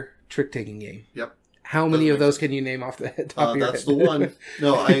 2-player trick-taking game. Yep. How many of those can you name off the top of your head? That's the one.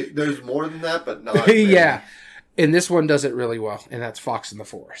 No, there's more than that, but not yeah. And this one does it really well, and that's Fox in the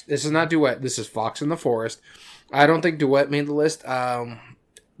Forest. This is not Duet. This is Fox in the Forest. I don't think Duet made the list.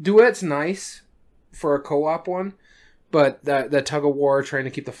 Duet's nice for a co-op one, but the tug-of-war, trying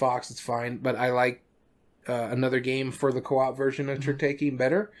to keep the fox, it's fine. But I like another game for the co-op version of trick-taking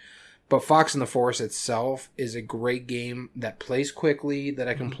better. But Fox in the Forest itself is a great game that plays quickly, that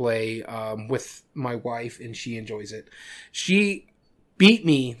I can play with my wife, and she enjoys it. She beat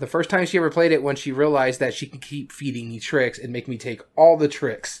me the first time she ever played it when she realized that she can keep feeding me tricks and make me take all the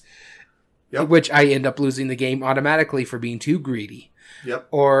tricks, which I end up losing the game automatically for being too greedy. Yep.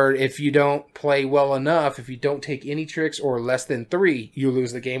 Or if you don't play well enough, if you don't take any tricks or less than 3, you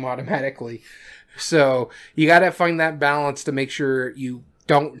lose the game automatically. So you got to find that balance to make sure you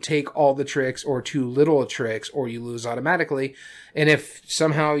don't take all the tricks or too little tricks, or you lose automatically. And if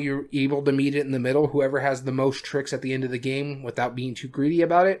somehow you're able to meet it in the middle, whoever has the most tricks at the end of the game without being too greedy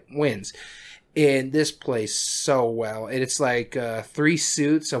about it wins. And this plays so well. And it's like 3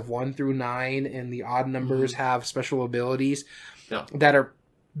 suits of 1 through 9, and the odd numbers have special abilities that are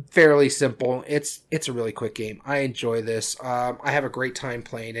fairly simple. It's a really quick game. I enjoy this. I have a great time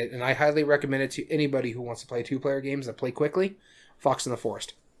playing it, and I highly recommend it to anybody who wants to play 2-player games that play quickly. Fox in the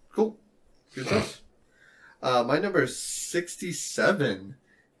Forest. Cool. Good stuff. My number 67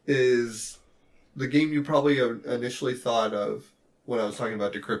 is the game you probably initially thought of when I was talking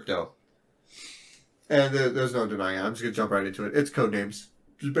about Decrypto. And there's no denying it. I'm just going to jump right into it. It's Codenames.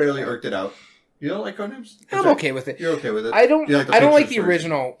 Just barely irked it out. You don't like Codenames? I'm okay with it. You're okay with it? I don't like the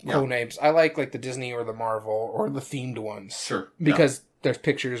original Codenames. I like the Disney or the Marvel or the themed ones. Sure. Because there's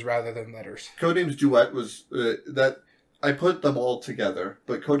pictures rather than letters. Codenames Duet was that... I put them all together,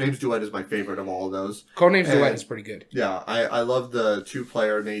 but Codenames Duet is my favorite of all of those. Codenames Duet is pretty good. Yeah, I love the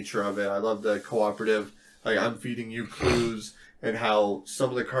 2-player nature of it. I love the cooperative, like I'm feeding you clues, and how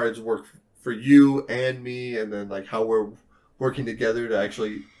some of the cards work for you and me, and then like how we're working together to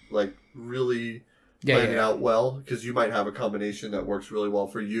actually like really plan it out well, because you might have a combination that works really well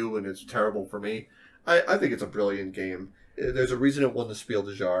for you and it's terrible for me. I think it's a brilliant game. There's a reason it won the Spiel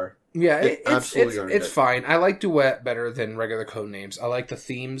des Jahres. Yeah, it's fine. I like Duet better than regular Codenames. I like the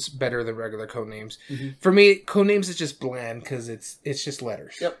themes better than regular Codenames. Mm-hmm. For me, Codenames is just bland because it's just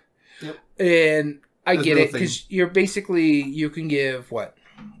letters. Yep. And I get it, because you're basically, you can give, what,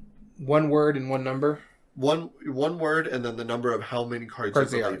 1 word and 1 number? One word and then the number of how many cards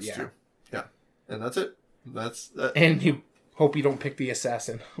it relates to. Yeah. And that's it. That's and you hope you don't pick the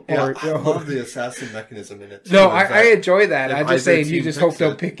assassin. Yeah, I love the assassin mechanism in it. No, I enjoy that. I'm just saying, you just hope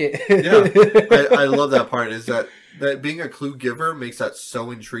don't pick it. Yeah, I love that part. Is that being a clue giver makes that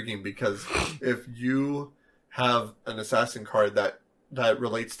so intriguing, because if you have an assassin card that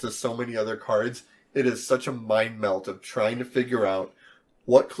relates to so many other cards, it is such a mind melt of trying to figure out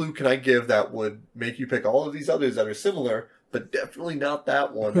what clue can I give that would make you pick all of these others that are similar, but definitely not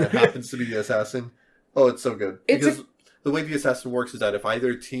that one that happens to be the assassin. Oh, it's so good. Because the way the assassin works is that if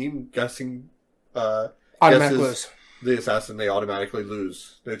either team guesses the assassin, they automatically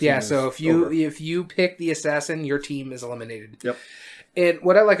lose. So if you pick the assassin, your team is eliminated. Yep. And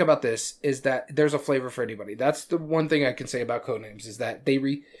what I like about this is that there's a flavor for anybody. That's the one thing I can say about Codenames, is that they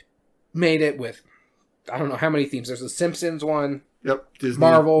made it with, I don't know how many themes. There's a Simpsons one. Yep. Disney,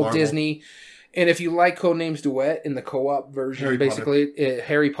 Marvel, Disney. And if you like Codenames Duet in the co-op version,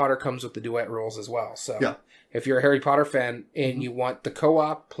 Harry Potter comes with the Duet rules as well. So if you're a Harry Potter fan and you want the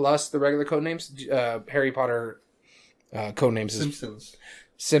co-op plus the regular Codenames, Harry Potter Codenames is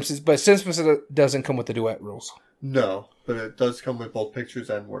Simpsons. But Simpsons doesn't come with the Duet rules. No, but it does come with both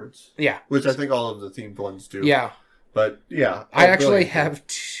pictures and words. Yeah. Which I think all of the themed ones do. Yeah. But yeah. I actually have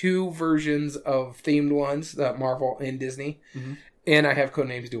 2 versions of themed ones, Marvel and Disney. Mm-hmm. And I have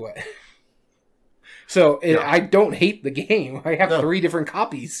Codenames Duet. So I don't hate the game. I have 3 different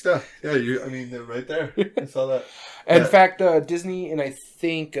copies. Yeah, they're right there. I saw that. In fact, Disney and I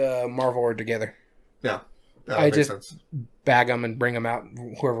think Marvel are together. Yeah. I just bag them and bring them out.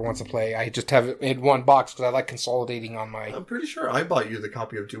 Whoever wants to play, I just have it in one box because I like consolidating on my. I'm pretty sure I bought you the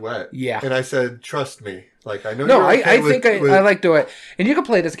copy of Duet. Yeah, and I said, "Trust me." Like I know. No, I like Duet, and you can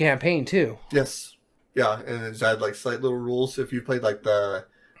play this campaign too. Yes, yeah, and it's had like slight little rules. If you played like the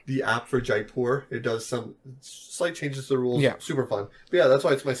app for Jaipur, it does some slight changes to the rules. Yeah, super fun. But yeah, that's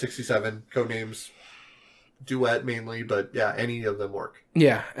why it's my 67 codenames. Duet mainly, but yeah, any of them work.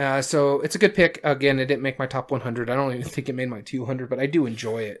 Yeah, so it's a good pick. Again, it didn't make my top 100. I don't even think it made my 200, but I do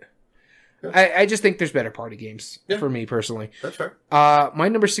enjoy it. Yeah. I just think there's better party games for me personally. That's fair. My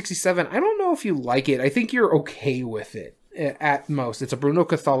number 67, I don't know if you like it. I think you're okay with it at most. It's a Bruno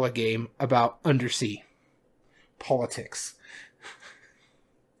Cathala game about undersea politics.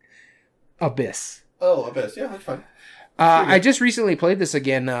 Abyss. Oh, Abyss. Yeah, that's fine. I just recently played this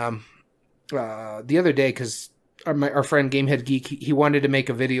again the other day because our friend Gamehead Geek, he wanted to make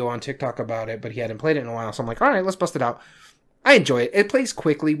a video on TikTok about it, but he hadn't played it in a while. So I'm like, all right, let's bust it out. I enjoy it. It plays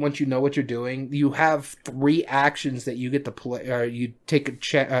quickly once you know what you're doing. You have 3 actions that you get to play. You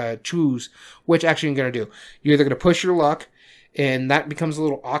choose which action you're going to do. You're either going to push your luck, and that becomes a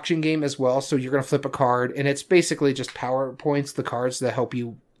little auction game as well. So you're going to flip a card, and it's basically just power points, the cards that help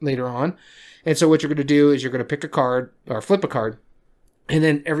you later on. And so what you're going to do is you're going to pick a card or flip a card. And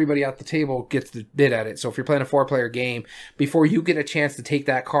then everybody at the table gets to bid at it. So if you're playing a 4-player game, before you get a chance to take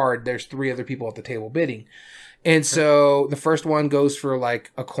that card, there's 3 other people at the table bidding. And so the first one goes for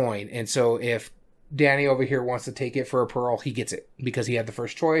like a coin. And so if Danny over here wants to take it for a pearl, he gets it because he had the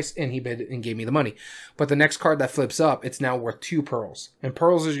first choice and he bid and gave me the money. But the next card that flips up, it's now worth 2 pearls. And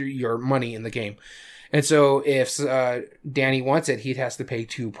pearls is your money in the game. And so if Danny wants it, he has to pay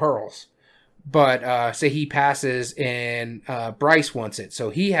 2 pearls. But say he passes and Bryce wants it, so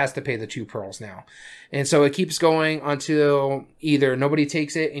he has to pay the 2 pearls now. And so it keeps going until either nobody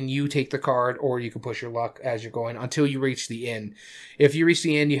takes it and you take the card, or you can push your luck as you're going until you reach the end. If you reach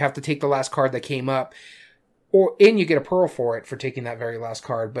the end, you have to take the last card that came up, and you get a pearl for it for taking that very last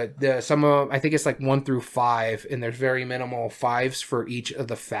card. But I think it's like 1 through 5, and there's very minimal 5s for each of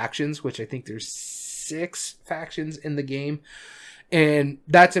the factions, which I think there's 6 factions in the game. And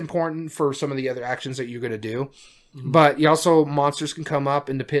that's important for some of the other actions that you're going to do. Mm-hmm. But you also, monsters can come up,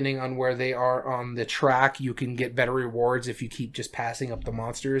 and depending on where they are on the track, you can get better rewards if you keep just passing up the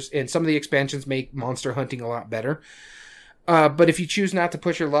monsters. And some of the expansions make monster hunting a lot better. But if you choose not to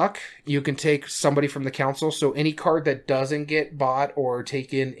push your luck, you can take somebody from the council. So any card that doesn't get bought or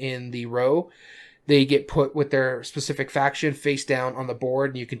taken in the row, they get put with their specific faction face down on the board.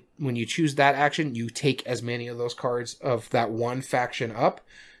 And you can, when you choose that action, you take as many of those cards of that one faction up.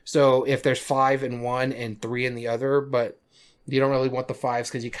 So if there's 5 in one and 3 in the other, but you don't really want the 5s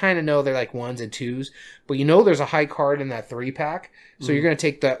because you kind of know they're like 1s and 2s, but you know there's a high card in that 3 pack. So you're going to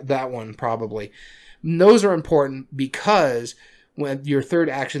take that one probably. And those are important because when your third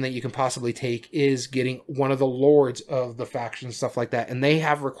action that you can possibly take is getting one of the lords of the faction, stuff like that. And they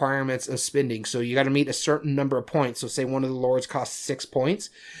have requirements of spending. So you got to meet a certain number of points. So say one of the lords costs 6 points.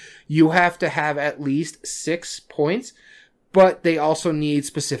 You have to have at least 6 points, but they also need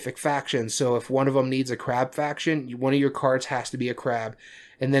specific factions. So if one of them needs a crab faction, one of your cards has to be a crab.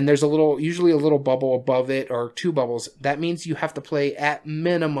 And then there's usually a little bubble above it, or 2 bubbles. That means you have to play at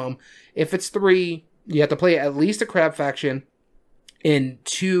minimum. If it's 3, you have to play at least a crab faction in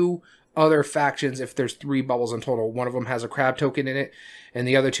 2 other factions. If there's 3 bubbles in total, one of them has a crab token in it, and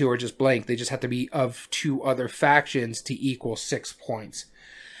the other 2 are just blank. They just have to be of 2 other factions to equal 6 points.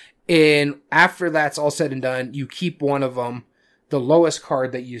 And after that's all said and done, you keep one of them, the lowest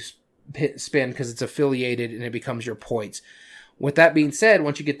card that you spend, because it's affiliated and it becomes your points. With that being said,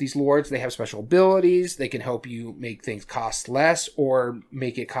 once you get these lords, they have special abilities. They can help you make things cost less or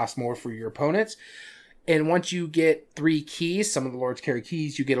make it cost more for your opponents. And once you get 3 keys, some of the lords carry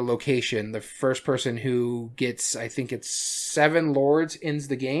keys, you get a location. The first person who gets, I think it's 7 lords, ends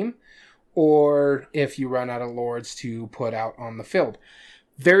the game. Or if you run out of lords to put out on the field.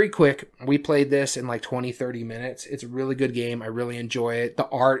 Very quick. We played this in like 20, 30 minutes. It's a really good game. I really enjoy it. The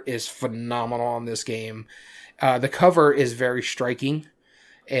art is phenomenal on this game. The cover is very striking.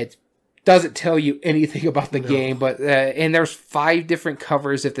 It doesn't tell you anything about the game, but and there's 5 different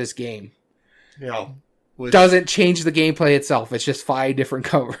covers of this game. Yeah. Which doesn't change the gameplay itself. It's just 5 different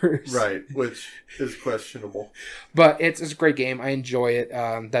covers. Right, which is questionable. But it's a great game. I enjoy it.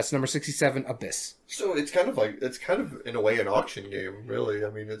 That's number 67, Abyss. So it's kind of in a way an auction game, really. I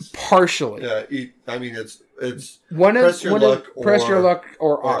mean, it's partially. Yeah, I mean, it's press your luck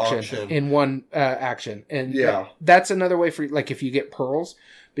or auction in one action, and that's another way for like if you get pearls,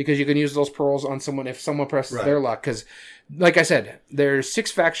 because you can use those pearls on someone if someone presses their luck. Because, like I said, there's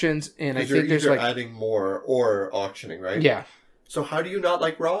 6 factions, and I think there's like adding more or auctioning, right? Yeah. So how do you not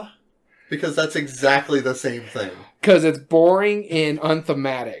like Raw? Because that's exactly the same thing. Because it's boring and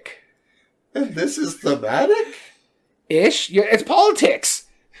unthematic. And this is thematic? Ish. Yeah, it's politics.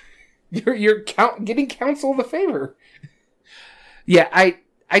 You're getting counsel the favor. Yeah,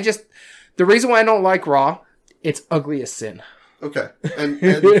 I just... The reason why I don't like Raw, it's ugly as sin. Okay. And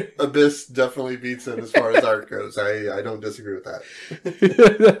Abyss definitely beats it as far as art goes. I don't disagree with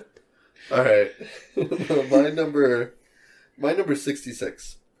that. All right. My number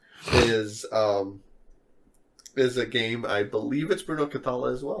 66 is a game, I believe it's Bruno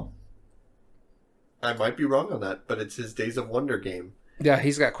Cathala as well. I might be wrong on that, but it's his Days of Wonder game. Yeah,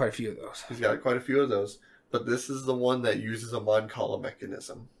 he's got quite a few of those. But this is the one that uses a Mancala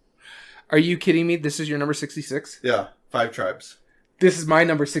mechanism. Are you kidding me? This is your number 66? Yeah, 5 tribes. This is my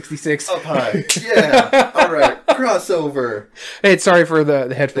number 66. Up high. Yeah. All right. Crossover. Hey, sorry for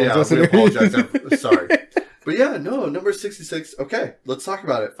the headphones. Yeah, we apologize. Sorry. But yeah, no, number 66. Okay, let's talk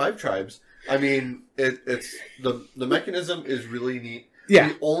about it. 5 tribes. I mean, it's the mechanism is really neat.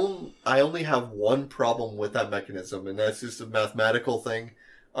 Yeah. I only have one problem with that mechanism, and that's just a mathematical thing.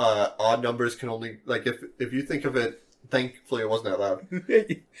 Odd numbers can only, like, if you think of it, thankfully it wasn't that loud.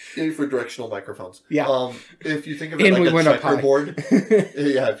 Maybe for directional microphones. Yeah. If you think of it like a checkerboard.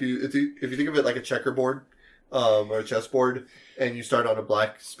 Yeah, if you think of it like a checkerboard, or a chessboard, and you start on a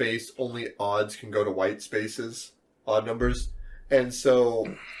black space, only odds can go to white spaces, odd numbers. And so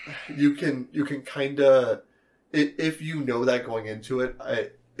you can kind of, if you know that going into it,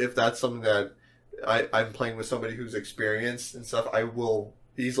 if that's something that I'm playing with somebody who's experienced and stuff, I will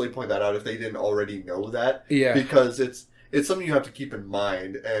easily point that out if they didn't already know that. Yeah. Because it's something you have to keep in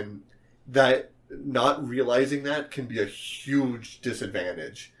mind, and that not realizing that can be a huge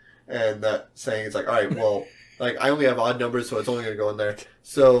disadvantage. And that saying it's like, all right, well, like I only have odd numbers, so it's only going to go in there.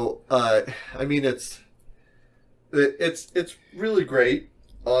 So, I mean, it's really great,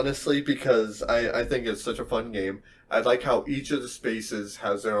 honestly, because I think it's such a fun game. I like how each of the spaces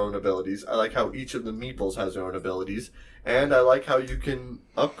has their own abilities. I like how each of the meeples has their own abilities. And I like how you can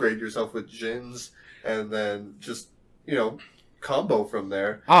upgrade yourself with Jins and then just, combo from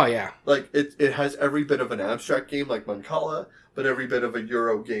there. Oh, yeah. Like, it has every bit of an abstract game like Mancala, but every bit of a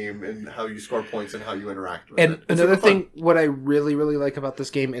Euro game and how you score points and how you interact with it. And another thing, what I really, really like about this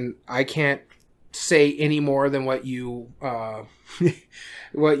game, and I can't say any more than what you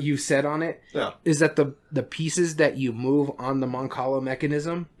said on it, is that the pieces that you move on the Mancala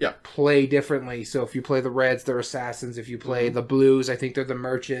mechanism play differently. So if you play the reds, they're assassins. If you play the blues, I think they're the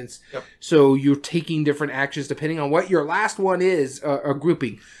merchants. Yep. So you're taking different actions depending on what your last one is, a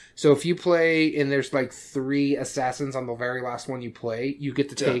grouping. So if you play and there's like 3 assassins on the very last one you play, you get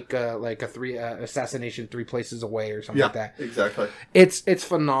to take like a 3 assassination 3 places away or something like that. Exactly. It's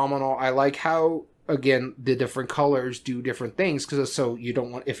phenomenal. I like how, again, the different colors do different things, because so if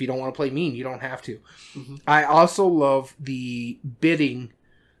you don't want to play mean, you don't have to. Mm-hmm. I also love the bidding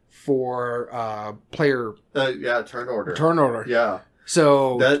for player turn order. Turn order. Yeah.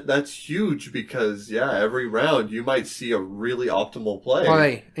 So that's huge because every round you might see a really optimal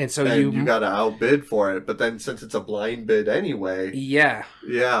play. And so you got to outbid for it. But then since it's a blind bid anyway, yeah.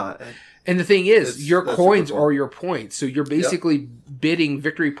 And the thing is, your coins are your points. So you're basically bidding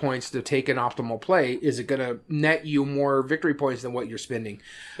victory points to take an optimal play. Is it going to net you more victory points than what you're spending?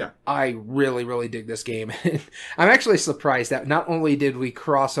 Yeah. I really, really dig this game. I'm actually surprised that not only did we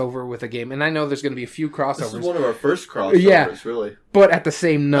cross over with a game, and I know there's going to be a few crossovers. This is one of our first crossovers, really. But at the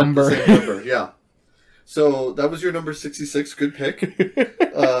same number. Yeah. So that was your number 66. Good pick.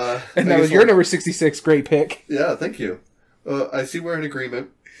 And that was your number 66. Great pick. Yeah, thank you. I see we're in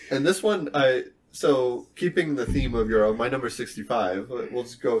agreement. And this one, so keeping the theme of my number 65, we'll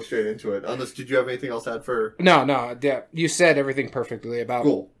just go straight into it. Unless, did you have anything else to add for? No, you said everything perfectly about it.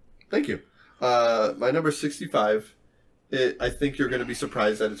 Cool. Thank you. My number 65, I think you're going to be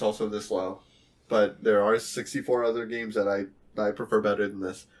surprised that it's also this low. But there are 64 other games that I prefer better than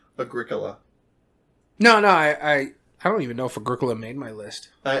this. Agricola. No, I don't even know if Agricola made my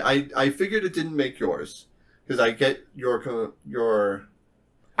list. I figured it didn't make yours. Because I get your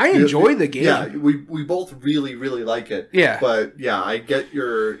I enjoy the game. Yeah, we both really, really like it. Yeah. But yeah, I get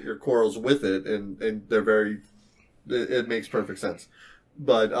your quarrels with it, and they're it makes perfect sense.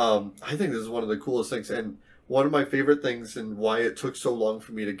 But I think this is one of the coolest things, and one of my favorite things, and why it took so long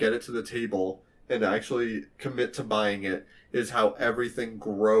for me to get it to the table and actually commit to buying it is how everything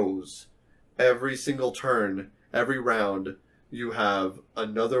grows. Every single turn, every round, you have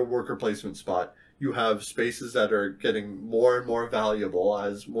another worker placement spot. You have spaces that are getting more and more valuable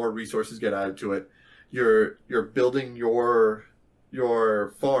as more resources get added to it. You're building your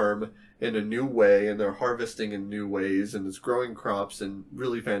farm in a new way, and they're harvesting in new ways, and it's growing crops in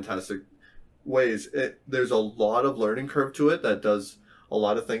really fantastic ways. There's a lot of learning curve to it that does a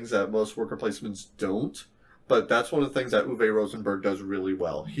lot of things that most worker placements don't. But that's one of the things that Uwe Rosenberg does really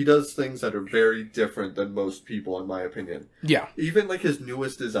well. He does things that are very different than most people, in my opinion. Yeah. Even like his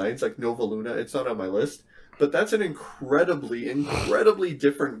newest designs, like Nova Luna, it's not on my list, but that's an incredibly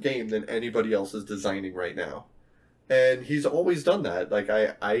different game than anybody else is designing right now. And he's always done that. Like,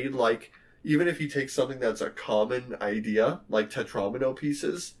 I like, even if he takes something that's a common idea, like Tetramino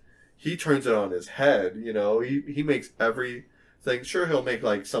pieces, he turns it on his head, you know? He makes everything. Sure, he'll make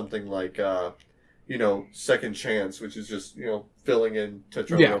like something like, Second Chance, which is just, filling in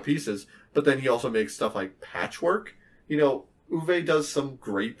Tetramino pieces. But then he also makes stuff like Patchwork. Uwe does some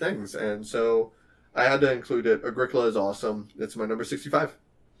great things. And so I had to include it. Agricola is awesome. It's my number 65.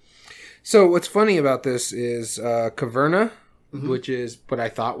 So what's funny about this is Caverna, which is what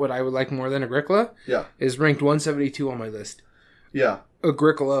I would like more than Agricola, is ranked 172 on my list. Yeah.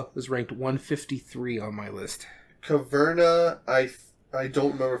 Agricola is ranked 153 on my list. Caverna, I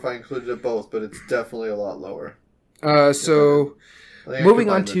don't remember if I included it both, but it's definitely a lot lower. So moving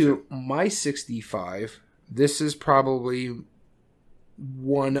on to my 65, this is probably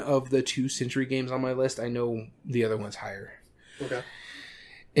one of the 2 Century games on my list. I know the other one's higher. Okay.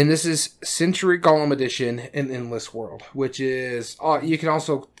 And this is Century Golem Edition and Endless World, which is, you can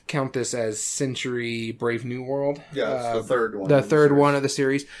also count this as Century Brave New World. Yeah, it's the third one. The third one of the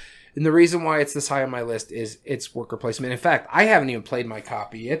series. And the reason why it's this high on my list is its worker placement. In fact, I haven't even played my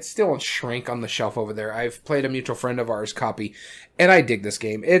copy. It's still in shrink on the shelf over there. I've played a mutual friend of ours copy, and I dig this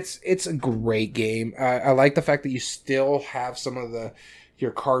game. It's a great game. I like the fact that you still have some of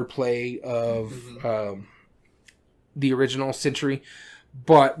your card play of the original Century,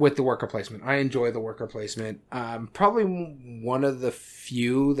 but with the worker placement. I enjoy the worker placement. Probably one of the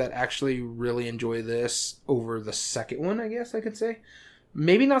few that actually really enjoy this over the second one, I guess I could say.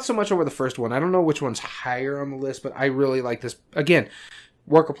 Maybe not so much over the first one. I don't know which one's higher on the list, but I really like this. Again,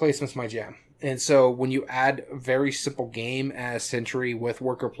 worker placement's my jam. And so when you add a very simple game as Century with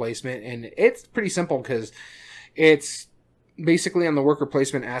worker placement, and it's pretty simple because it's basically on the worker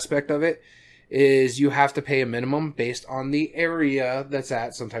placement aspect of it, is you have to pay a minimum based on the area that's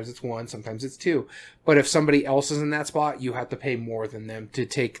at. Sometimes it's 1, sometimes it's 2. But if somebody else is in that spot, you have to pay more than them to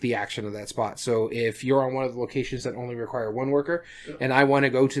take the action of that spot. So if you're on one of the locations that only require 1 worker, and I want to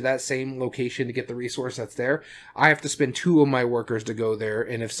go to that same location to get the resource that's there, I have to spend 2 of my workers to go there.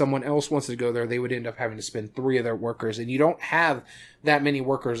 And if someone else wants to go there, they would end up having to spend 3 of their workers. And you don't have that many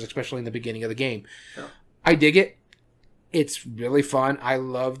workers, especially in the beginning of the game. Yeah. I dig it. It's really fun. I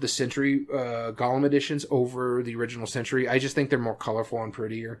love the Century Golem editions over the original Century. I just think they're more colorful and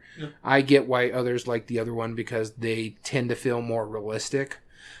prettier. Yeah. I get why others like the other one because they tend to feel more realistic.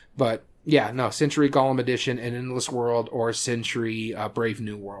 But yeah, no, Century Golem edition and Endless World or Century Brave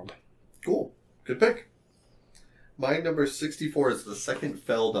New World. Cool. Good pick. My number 64 is the second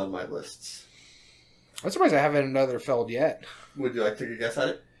Feld on my lists. I'm surprised I haven't another Feld yet. Would you like to take a guess at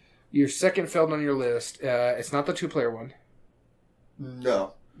it? Your second Feld on your list. It's not the 2-player one.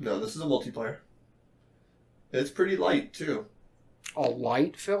 No, this is a multiplayer. It's pretty light, too. A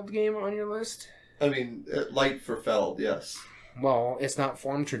light Feld game on your list? I mean, light for Feld, yes. Well, it's not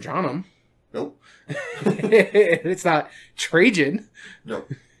Forum Trajanum. Nope. It's not Trajan.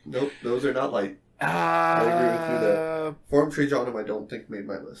 Nope, those are not light. I agree with you there. Forum Trajanum I don't think made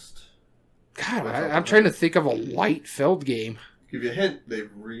my list. God, I'm trying to think of a light Feld game. Give you a hint,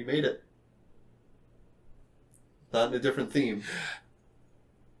 they've remade it. Not in a different theme.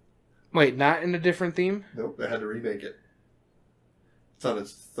 Wait, not in a different theme? Nope, they had to remake it. It's on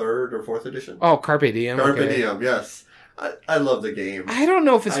its 3rd or 4th edition. Oh, Carpe Diem. Carpe Diem, yes. I love the game. I don't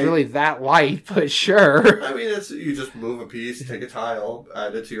know if it's really that light, but sure. I mean, you just move a piece, take a tile,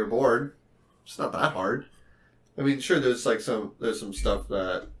 add it to your board. It's not that hard. I mean, sure, there's some stuff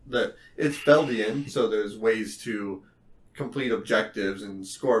that it's Feldian, so there's ways to complete objectives and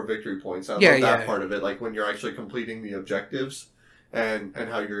score victory points. I love that part of it, like when you're actually completing the objectives and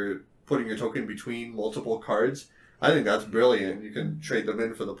how you're putting your token between multiple cards. I think that's brilliant. You can trade them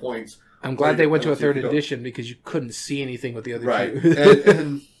in for the points. I'm glad they went to a 3rd edition because you couldn't see anything with the other two.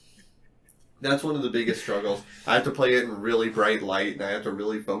 and that's one of the biggest struggles. I have to play it in really bright light and I have to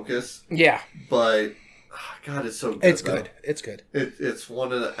really focus. Yeah. But God, it's so good. It's good. It's good. It's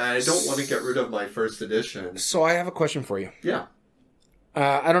one of the... I don't want to get rid of my first edition. So I have a question for you. Yeah.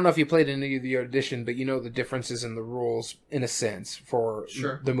 I don't know if you played any of the edition, but you know the differences in the rules, in a sense, for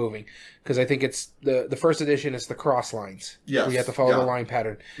the moving. Because I think it's the first edition is the cross lines. Yes. Where you have to follow the line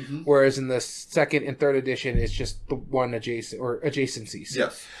pattern. Mm-hmm. Whereas in the second and third edition, it's just the one adjacencies.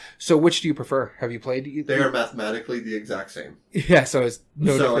 Yes. So which do you prefer? Have you played? They are mathematically the exact same. Yeah, so it's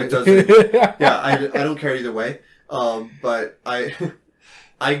no different. It doesn't... yeah, I don't care either way. But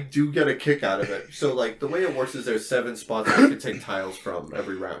I do get a kick out of it. So, like, the way it works is there's 7 spots that you can take tiles from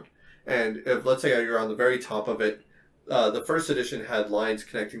every round. And if, let's say you're on the very top of it, the first edition had lines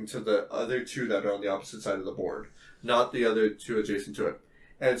connecting to the other 2 that are on the opposite side of the board, not the other 2 adjacent to it.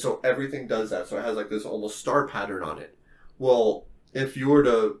 And so everything does that. So it has, like, this almost star pattern on it. Well, if you were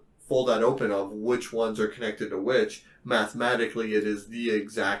to fold that open of which ones are connected to which, mathematically it is the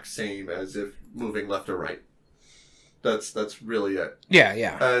exact same as if moving left or right. That's really it. Yeah,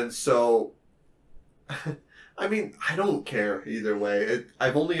 yeah. And so, I mean, I don't care either way.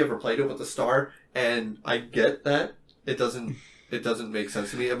 I've only ever played it with the star, and I get that it doesn't make sense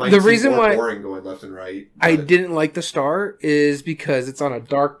to me. It might seem more boring going left and right. I didn't like the star is because it's on a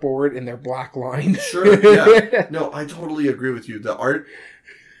dark board and they're black lined. Sure, yeah. No, I totally agree with you. The art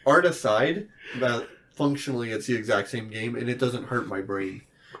aside, that functionally it's the exact same game, and it doesn't hurt my brain.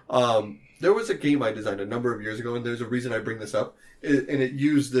 There was a game I designed a number of years ago, and there's a reason I bring this up. And it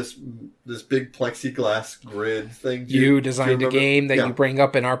used this big plexiglass grid thing. You designed a game that you bring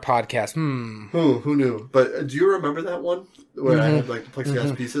up in our podcast. Who knew? But do you remember that one where I had like the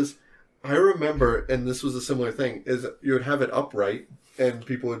plexiglass pieces? I remember, and this was a similar thing, is you would have it upright, and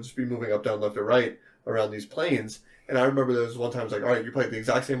people would just be moving up, down, left, or right around these planes. And I remember there was one time I was like, all right, you play it the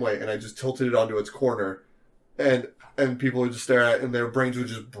exact same way, and I just tilted it onto its corner, and people would just stare at it, and their brains would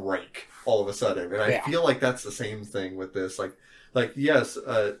just break all of a sudden. And I feel like that's the same thing with this. Like yes,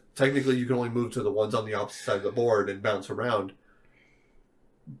 technically you can only move to the ones on the opposite side of the board and bounce around,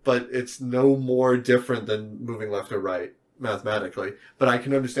 but it's no more different than moving left or right mathematically. But I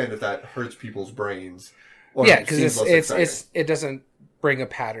can understand if that hurts people's brains. Or because it doesn't bring a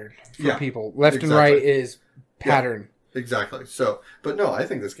pattern for people. Left and right is pattern. Yeah, exactly. So, but no, I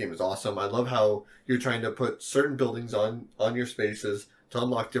think this game is awesome. I love how you're trying to put certain buildings on your spaces to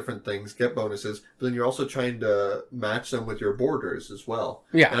unlock different things, get bonuses, but then you're also trying to match them with your borders as well.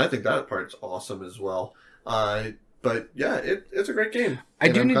 Yeah. And I think that part's awesome as well. But yeah, it's a great game. I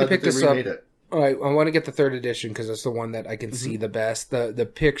do need to pick this up. All right, I want to get the third edition because it's the one that I can see the best.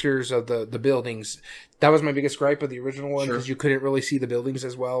 The pictures of the buildings, that was my biggest gripe of the original one because you couldn't really see the buildings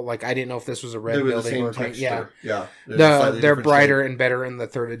as well. Like, I didn't know if this was a red building or texture. Yeah. They're brighter and better in the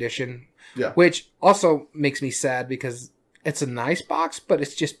third edition. Yeah. Which also makes me sad because it's a nice box, but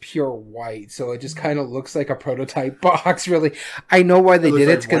it's just pure white, so it just kind of looks like a prototype box, really. I know why they did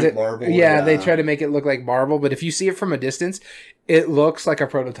it, because they try to make it look like marble, but if you see it from a distance, it looks like a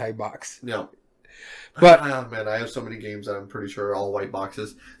prototype box. Yeah. But man, I have so many games that I'm pretty sure are all white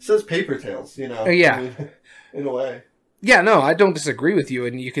boxes. It says Paper Tales, you know. Yeah. I mean, in a way. Yeah, no, I don't disagree with you,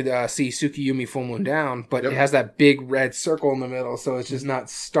 and you could see Tsukiyumi Full Moon Down, but it has that big red circle in the middle, so it's just not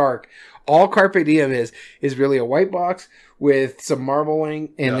stark. All Carpe Diem is really a white box with some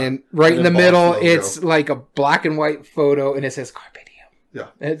marbling, and then in the middle, it's like a black and white photo, and it says Carpe Diem. Yeah.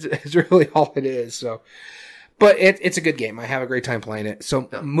 It's really all it is, so. But it's a good game. I have a great time playing it. So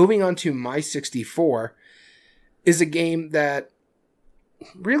moving on to My 64 is a game that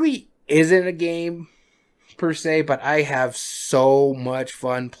really isn't a game per se, but I have so much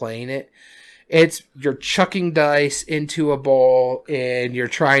fun playing it. You're chucking dice into a bowl and you're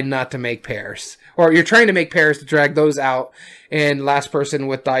trying not to make pairs. Or you're trying to make pairs to drag those out, and last person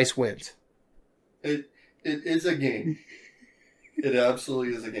with dice wins. It is a game. It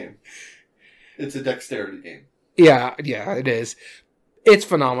absolutely is a game. It's a dexterity game. Yeah, it is. It's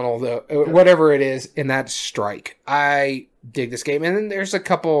phenomenal, though. Whatever it is, and that's Strike. I dig this game. And then there's a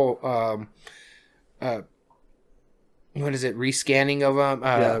couple... what is it? Rescanning of them.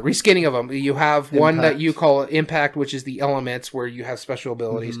 Reskinning of them. You have Impact. One that you call Impact, which is the elements where you have special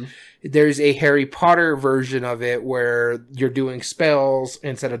abilities. Mm-hmm. There's a Harry Potter version of it where you're doing spells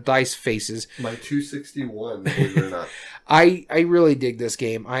instead of dice faces. My 261, believe it or not. I really dig this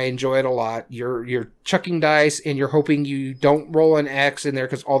game. I enjoy it a lot. You're chucking dice and you're hoping you don't roll an X in there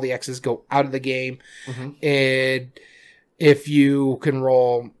because all the X's go out of the game. Mm-hmm. And if you can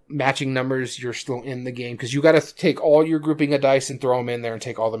roll matching numbers, you're still in the game because you got to take all your grouping of dice and throw them in there and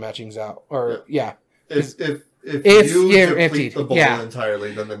take all the matchings out. Or if you deplete the bowl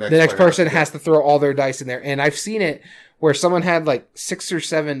entirely, then the next person has to throw all their dice in there. And I've seen it where someone had like 6 or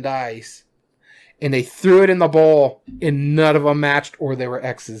 7 dice, and they threw it in the bowl, and none of them matched, or they were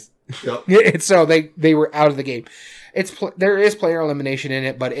X's. Yep. And so they were out of the game. There is player elimination in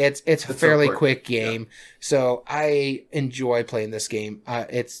it, but it's a fairly quick game. Yeah. So I enjoy playing this game.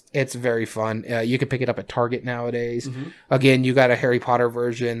 It's very fun. You can pick it up at Target nowadays. Mm-hmm. Again, you got a Harry Potter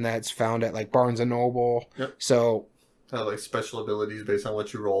version that's found at like Barnes and Noble. Yep. So like special abilities based on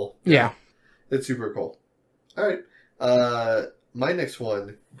what you roll. Yeah. It's super cool. All right. My next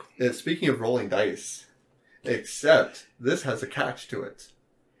one is, speaking of rolling dice, except this has a catch to it.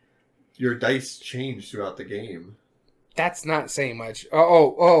 Your dice change throughout the game. That's not saying much.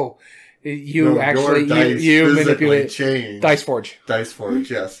 You manipulate. Change. Dice Forge. Dice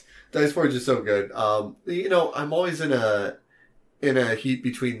Forge, yes. Dice Forge is so good. I'm always in a heat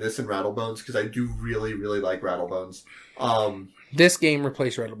between this and Rattlebones because I do really, really like Rattlebones. This game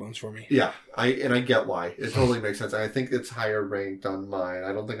replaced Rattlebones for me. Yeah, I get why. It totally makes sense. I think it's higher ranked on mine.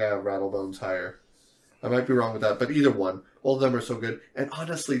 I don't think I have Rattlebones higher. I might be wrong with that, but either one. All of them are so good. And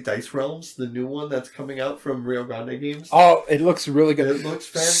honestly, Dice Realms, the new one that's coming out from Rio Grande Games. Oh, it looks really good. It looks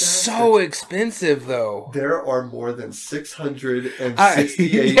fantastic. So expensive, though. There are more than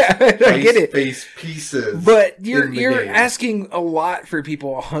 668 dice-based pieces. But you're asking a lot for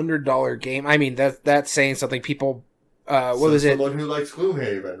people, a $100 game. I mean, that's saying something. People, was it? Someone who likes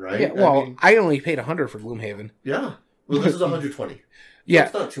Gloomhaven, right? Yeah, well, I only paid $100 for Gloomhaven. Yeah. Well, this is $120. Yeah.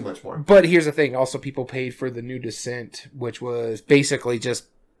 It's not too much more. But here's the thing. Also, people paid for the new Descent, which was basically just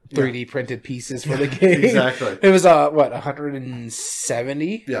 3D printed pieces for the game. Exactly. It was,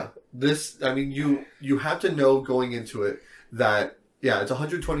 $170? Yeah. You have to know going into it that, it's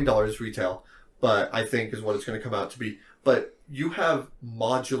 $120 retail, but I think is what it's going to come out to be. But you have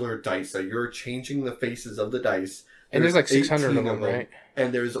modular dice that you're changing the faces of the dice. And there's like 600 of them, right?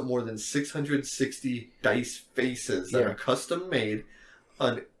 And there's more than 660 dice faces that are custom made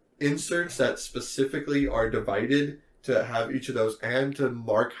on inserts that specifically are divided to have each of those and to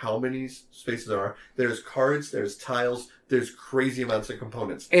mark how many spaces there are. There's cards, there's tiles, there's crazy amounts of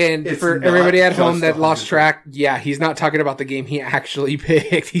components. And for everybody at home that lost track, he's not talking about the game he actually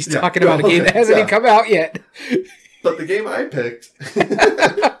picked. He's talking about a game that hasn't even come out yet. But the game I picked...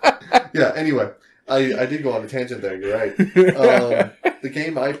 anyway, I did go on a tangent there, you're right. The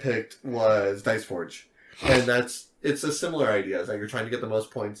game I picked was Dice Forge. And it's a similar idea. It's like you're trying to get the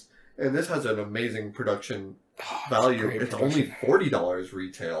most points. And this has an amazing production value. It's only $40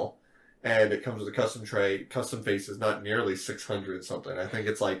 retail. And it comes with a custom tray, custom faces, not nearly 600 something. I think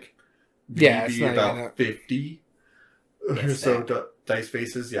it's like maybe about 50 or so dice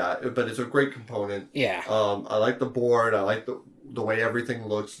faces. Yeah, but it's a great component. Yeah. I like the board. I like the way everything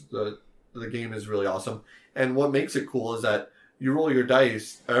looks. The game is really awesome. And what makes it cool is that you roll your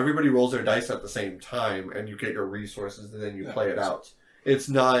dice, everybody rolls their dice at the same time, and you get your resources, and then you play it out. It's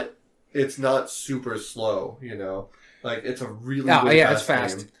not super slow, Like, it's a really it's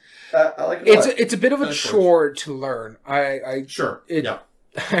fast. Game. I like it. It's a bit of a chore to learn. Sure.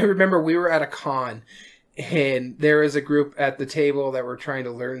 I remember we were at a con, and there was a group at the table that were trying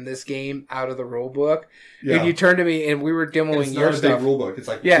to learn this game out of the rule book. Yeah. And you turned to me, and we were demoing your stuff. It's not a big rule book. It's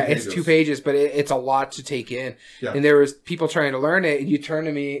like it's 2 pages, but it's a lot to take in. Yeah. And there was people trying to learn it, and you turned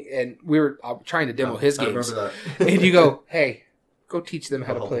to me, and we were trying to demo his games. I remember that. And you go, hey, go teach them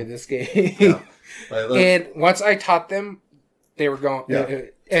how to play this game. Yeah. And once I taught them, they were going,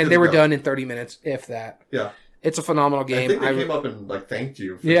 and they were done in 30 minutes, if that. Yeah. It's a phenomenal game. I think they came up and thanked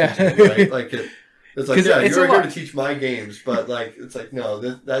you for teaching me, right? Like it's like, you're here to teach my games, but it's like, no,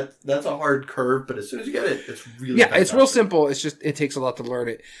 that's a hard curve, but as soon as you get it, it's really fantastic. It's real simple. It's just, it takes a lot to learn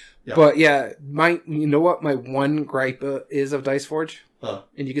it. Yeah. But you know what my one gripe is of Dice Forge?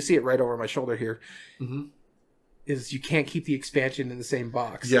 And you can see it right over my shoulder here. Mm-hmm. Is you can't keep the expansion in the same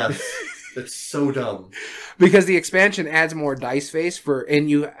box. Yes. It's so dumb. Because the expansion adds more dice face and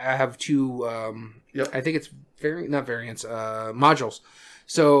you have two, I think it's modules.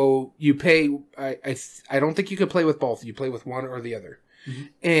 So you pay, I don't think you could play with both. You play with one or the other. Mm-hmm.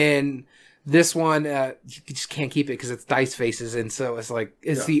 And this one, you just can't keep it because it's dice faces. And so it's like,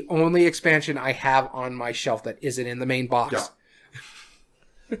 it's the only expansion I have on my shelf that isn't in the main box.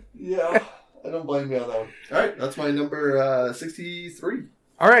 Yeah. I don't blame you on that one. All right. That's my number 63.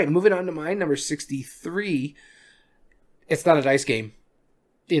 All right. Moving on to my number 63. It's not a dice game.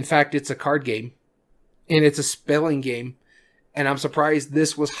 In fact, it's a card game. And it's a spelling game. And I'm surprised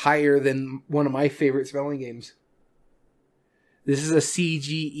this was higher than one of my favorite spelling games. This is a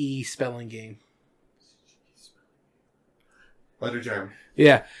CGE spelling game. Letter Jam.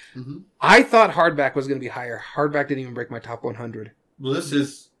 Yeah. Mm-hmm. I thought Hardback was going to be higher. Hardback didn't even break my top 100. Well, this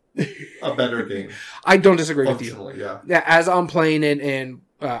is a better game. I don't disagree with you. Yeah. Yeah. As I'm playing it, and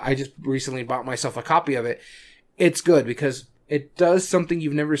I just recently bought myself a copy of it. It's good because it does something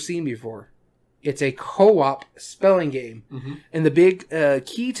you've never seen before. It's a co-op spelling game. Mm-hmm. And the big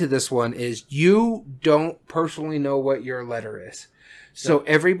key to this one is you don't personally know what your letter is. So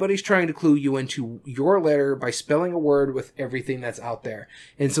everybody's trying to clue you into your letter by spelling a word with everything that's out there.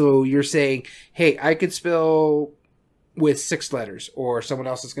 And so you're saying, hey, I could spell with 6 letters. Or someone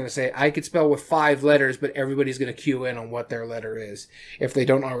else is going to say, I could spell with 5 letters, but everybody's going to cue in on what their letter is if they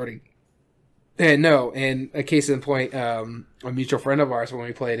don't already. And no, and a case in point, a mutual friend of ours, when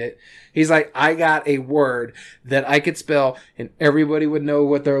we played it, he's like, I got a word that I could spell and everybody would know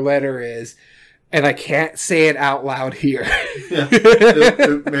what their letter is, and I can't say it out loud here. Yeah,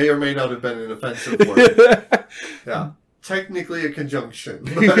 it may or may not have been an offensive word. Yeah, technically a conjunction.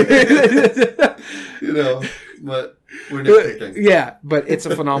 But, but we're nitpicking. Yeah, but it's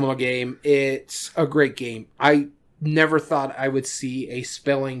a phenomenal game. It's a great game. I never thought I would see a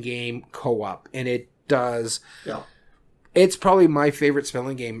spelling game co-op, and it does. Yeah. It's probably my favorite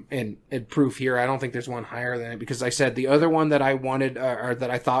spelling game, and proof here, I don't think there's one higher than it, because I said the other one that I wanted, or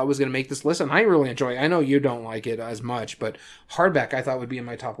that I thought was going to make this list, and I really enjoy it. I know you don't like it as much, but Hardback I thought would be in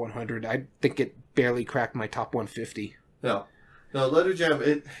my top 100. I think it barely cracked my top 150. Yeah. No, Letter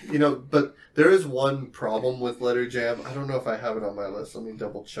Jam, but there is one problem with Letter Jam. I don't know if I have it on my list. Let me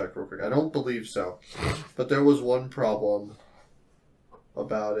double check real quick. I don't believe so. But there was one problem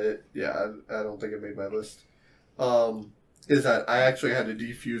about it. Yeah, I don't think it made my list. Is that I actually had to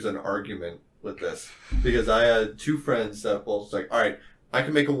defuse an argument with this. Because I had 2 friends that both was like, all right, I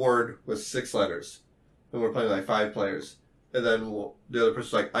can make a word with 6 letters. And we're playing like 5 players. And then the other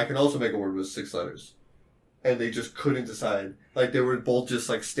person's like, I can also make a word with 6 letters. And they just couldn't decide. Like, they were both just,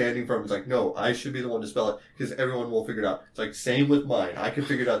 like, standing firm. It's like, no, I should be the one to spell it, because everyone will figure it out. It's like, same with mine. I can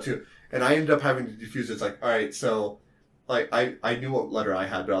figure it out, too. And I ended up having to diffuse it. It's like, all right, so, like, I knew what letter I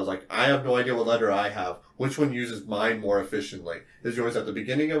had, but I was like, I have no idea what letter I have. Which one uses mine more efficiently? Is yours at the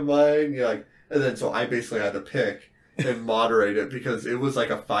beginning of mine? You're like, and then, so I basically had to pick and moderate it, because it was like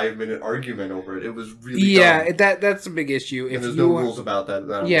a 5-minute argument over it. It was really dumb. That's a big issue. And there's no rules about that.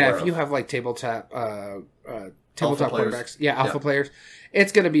 If you have like tabletop quarterbacks, alpha players,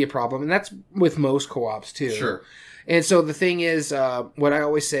 it's going to be a problem, and that's with most co-ops too. Sure. And so the thing is, what I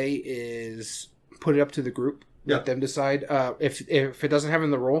always say is put it up to the group. Let them decide. If it doesn't have in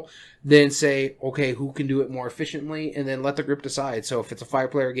the role, then say, okay, who can do it more efficiently, and then let the group decide. So if it's a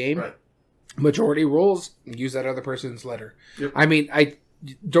 5-player game. Right. Majority rules, use that other person's letter. Yep. I mean,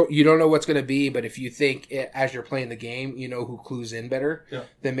 you don't know what's going to be, but if you think as you're playing the game, you know who clues in better,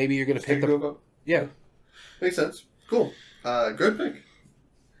 then maybe you're going to pick the... Yeah. Makes sense. Cool. Good pick.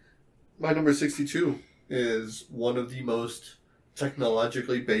 My number 62 is one of the most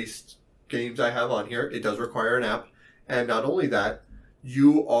technologically based games I have on here. It does require an app. And not only that,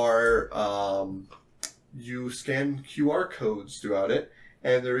 you scan QR codes throughout it.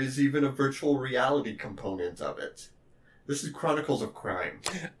 And there is even a virtual reality component of it. This is Chronicles of Crime.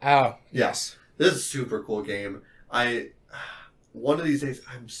 Oh, yes. This is a super cool game. One of these days,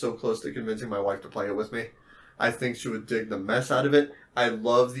 I'm so close to convincing my wife to play it with me. I think she would dig the mess out of it. I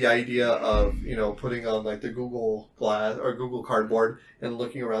love the idea of, putting on like the Google Glass or Google Cardboard and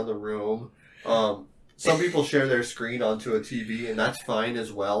looking around the room. Some people share their screen onto a TV, and that's fine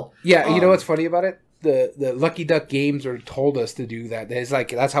as well. Yeah, you know what's funny about it? The Lucky Duck Games told us to do that. It's like,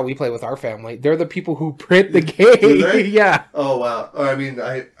 that's how we play with our family. They're the people who print the game. Do they? Yeah. Oh, wow. I mean,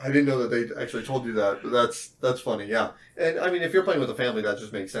 I didn't know that they actually told you that, but that's funny, yeah. And, I mean, if you're playing with a family, that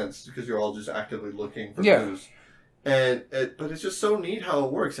just makes sense, because you're all just actively looking for clues. But it's just so neat how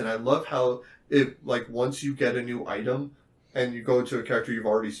it works, and I love how once you get a new item, and you go to a character you've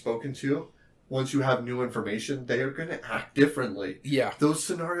already spoken to, once you have new information, they are going to act differently. Yeah. Those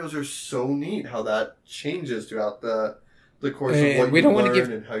scenarios are so neat, how that changes throughout the course of what you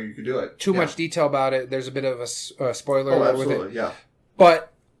learn and how you can do it. Too much detail about it. There's a bit of a spoiler with it. Yeah.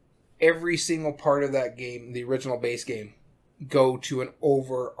 But every single part of that game, the original base game, go to an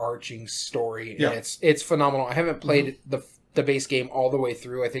overarching story. And it's phenomenal. I haven't played the base game all the way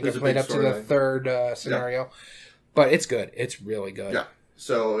through. I think I played up to the third scenario. Yeah. But it's good. It's really good. Yeah.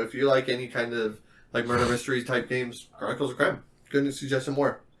 So if you like any kind of like murder mystery type games, Chronicles of Crime, couldn't suggest some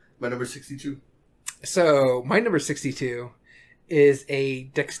more. My number 62. So my number 62 is a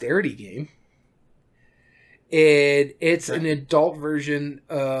dexterity game. And it's an adult version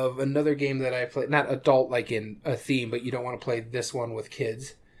of another game that I play. Not adult like in a theme, but you don't want to play this one with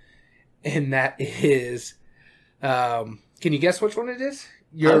kids. And that is... can you guess which one it is?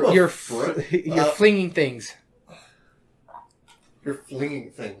 You're flinging things. You're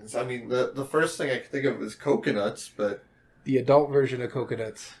flinging things. I mean, the first thing I can think of is coconuts, but The adult version of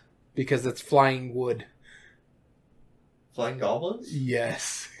Coconuts. Because it's flying wood. Flying goblins?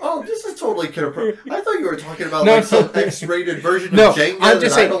 Yes. Oh, this is totally kid appropriate. I thought you were talking about some X-rated version of Jenga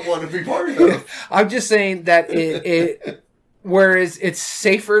I don't want to be part of. I'm just saying that it whereas it's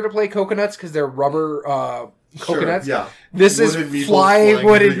safer to play Coconuts because they're rubber coconuts. Sure, yeah. This is flying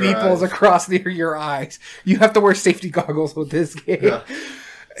wooden meeples across near your eyes. You have to wear safety goggles with this game. Yeah.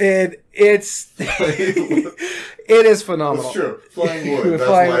 And it is phenomenal. It's true. Flying wood. That's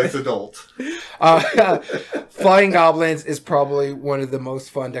why it's adult. Flying Goblins is probably one of the most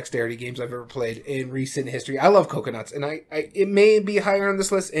fun dexterity games I've ever played in recent history. I love Coconuts, and it may be higher on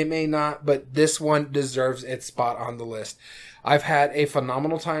this list, it may not, but this one deserves its spot on the list. I've had a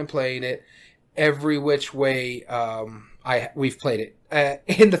phenomenal time playing it. Every which way we've played it.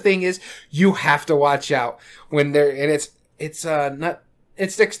 And the thing is, you have to watch out when it's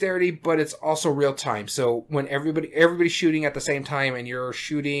dexterity, but it's also real time. So when everybody's shooting at the same time, and you're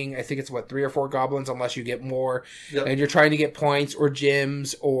shooting, I think it's 3 or 4 goblins, unless you get more, yep. And you're trying to get points or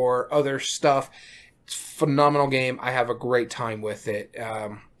gems or other stuff. It's a phenomenal game. I have a great time with it.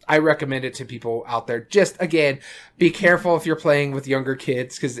 I recommend it to people out there. Just again, be careful if you're playing with younger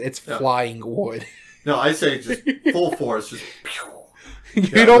kids because it's flying wood. No, I say just full force, just.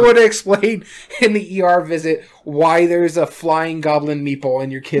 You don't want to explain in the ER visit why there's a flying goblin meeple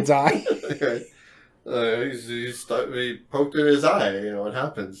in your kid's eye. He poked in his eye. It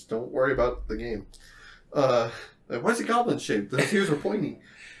happens. Don't worry about the game. Why is it goblin shaped? The ears are pointy.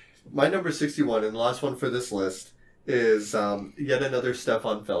 My number 61, and the last one for this list, is yet another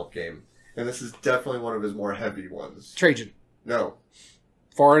Stefan Feld game. And this is definitely one of his more heavy ones. Trajan. No.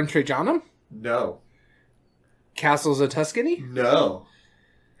 Foreign Trajanum? No. Castles of Tuscany? No.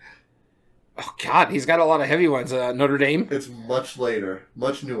 Oh, God, he's got a lot of heavy ones. Notre Dame? It's much later.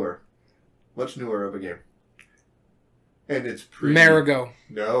 Much newer. Much newer of a game. And it's pretty. Marigot.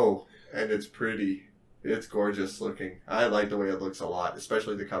 No. And it's pretty. It's gorgeous looking. I like the way it looks a lot,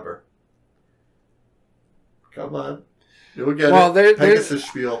 especially the cover. Come on. You'll get it. Pegasus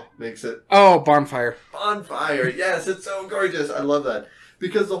Spiel makes it. Oh, Bonfire. Bonfire. Yes, it's so gorgeous. I love that.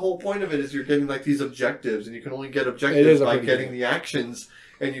 Because the whole point of it is you're getting these objectives, and you can only get objectives by getting the actions.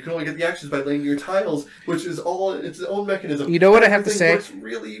 And you can only get the actions by laying your tiles, which is all its own mechanism. You know what I have to say? Works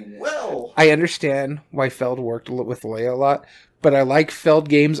really well. I understand why Feld worked with Alea a lot, but I like Feld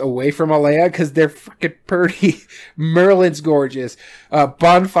games away from Alea because they're freaking pretty. Merlin's gorgeous.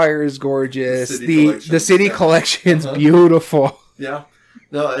 Bonfire is gorgeous. The City Collection's beautiful. Yeah.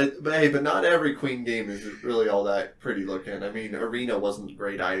 No, but not every Queen game is really all that pretty looking. I mean, Arena wasn't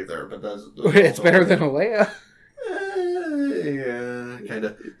great either, but it's better than Alea. Yeah, kind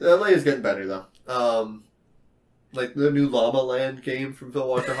of. Leia's getting better, though. Like the new Llama Land game from Phil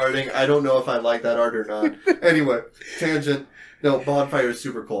Walker Harding. I don't know if I like that art or not. Anyway, tangent. No, Bonfire is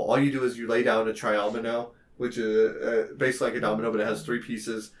super cool. All you do is you lay down a triomino, which is basically like a domino, but it has 3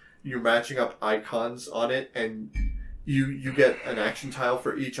 pieces. You're matching up icons on it, and you get an action tile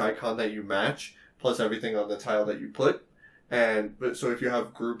for each icon that you match, plus everything on the tile that you put. So if you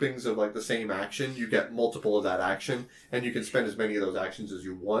have groupings of the same action, you get multiple of that action, and you can spend as many of those actions as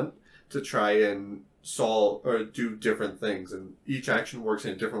you want to try and solve or do different things. And each action works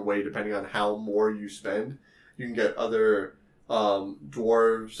in a different way depending on how more you spend. You can get other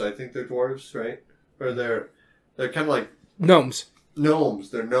dwarves. I think they're dwarves, right? Or they're kind of like gnomes.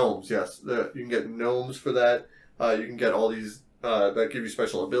 Gnomes. They're gnomes. Yes, you can get gnomes for that. You can get all these that give you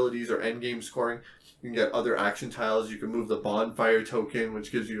special abilities or end game scoring. You can get other action tiles. You can move the bonfire token,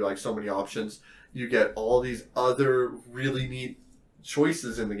 which gives you so many options. You get all these other really neat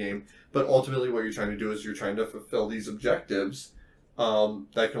choices in the game. But ultimately what you're trying to do is you're trying to fulfill these objectives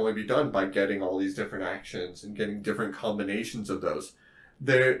that can only be done by getting all these different actions and getting different combinations of those.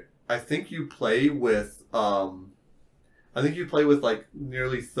 I think you play with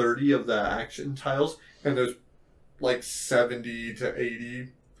nearly 30 of the action tiles, and there's 70 to 80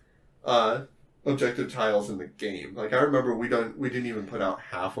 objective tiles in the game. I remember we didn't even put out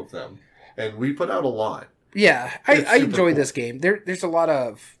half of them, and we put out a lot. Yeah, I enjoy this game. There's a lot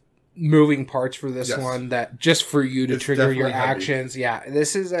of moving parts for this one that just for you to trigger your actions. Heavy. Yeah,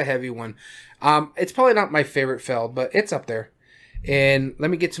 this is a heavy one. It's probably not my favorite Feld, but it's up there. And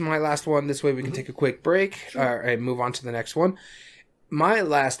let me get to my last one. This way we can take a quick break and move on to the next one. My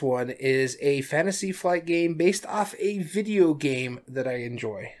last one is a Fantasy Flight game based off a video game that I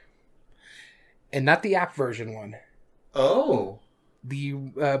enjoy. And not the app version one. Oh. The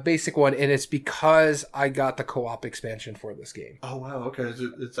basic one, and it's because I got the co-op expansion for this game. Oh, wow. Okay.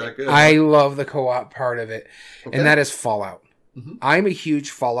 It's that good. I love the co-op part of it. Okay. And that is Fallout. Mm-hmm. I'm a huge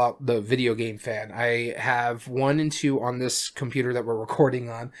Fallout, the video game fan. I have 1 and 2 on this computer that we're recording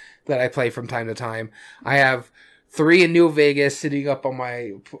on that I play from time to time. I have 3 in New Vegas sitting up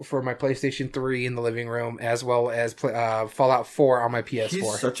on for my PlayStation 3 in the living room, as well as Fallout 4 on my PS4.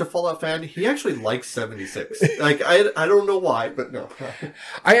 He's such a Fallout fan. He actually likes 76. Like, I don't know why, but no.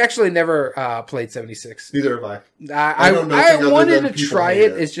 I actually never played 76. Neither have I. I wanted to try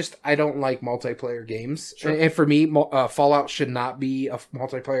it. It's just I don't like multiplayer games. Sure. And for me, Fallout should not be a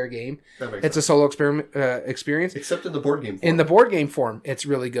multiplayer game. It's a solo experience. Except in the board game form. In the board game form, it's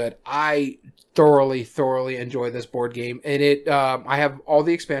really good. I thoroughly enjoy this board game, and I have all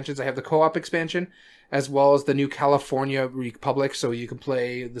the expansions. I have the co-op expansion as well as the new California Republic, so you can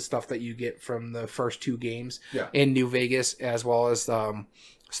play the stuff that you get from the first 2 games in New Vegas, as well as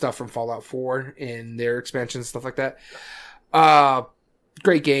stuff from Fallout 4 in their expansions, stuff like that.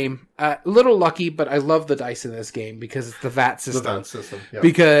 Great game. A little lucky, but I love the dice in this game because it's the VAT system. The VAT system, yeah.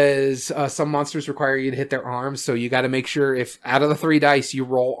 Because some monsters require you to hit their arms, so you got to make sure if out of the 3 dice you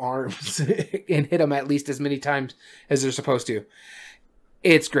roll arms and hit them at least as many times as they're supposed to.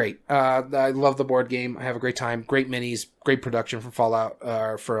 It's great. I love the board game. I have a great time. Great minis. Great production from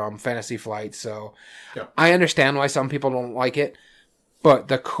Fallout, from Fantasy Flight. So I understand why some people don't like it, but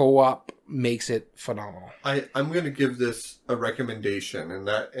the co-op makes it phenomenal. I'm going to give this a recommendation, and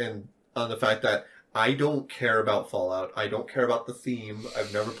on the fact that I don't care about Fallout. I don't care about the theme.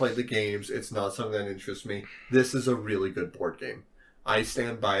 I've never played the games. It's not something that interests me. This is a really good board game. I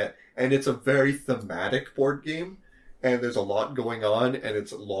stand by it, and it's a very thematic board game, and there's a lot going on, and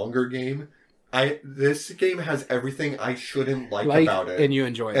it's a longer game. This game has everything I shouldn't like about it, and you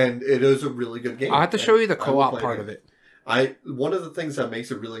enjoy it, and it is a really good game. I'll have to show you the co-op part of it. One of the things that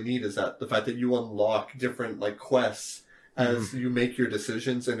makes it really neat is that the fact that you unlock different like quests as you make your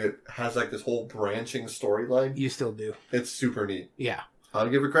decisions, and it has like this whole branching storyline. You still do. It's super neat. Yeah, I'll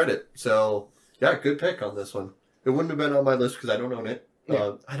give it credit. So yeah, good pick on this one. It wouldn't have been on my list because I don't own it.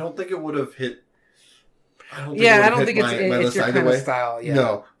 Yeah. I don't think it would have hit. I don't think it's your kind of style. Yeah.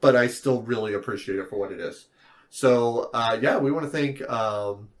 No, but I still really appreciate it for what it is. So we want to thank.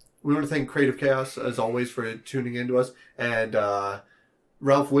 We want to thank Creative Chaos, as always, for tuning in to us. And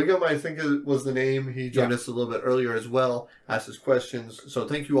Ralph Wiggum, I think was the name. He joined us a little bit earlier as well, asked us questions. So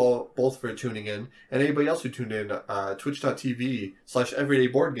thank you all both for tuning in. And anybody else who tuned in,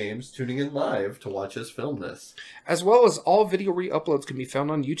 twitch.tv/everydayboardgames, tuning in live to watch us film this. As well as all video re-uploads can be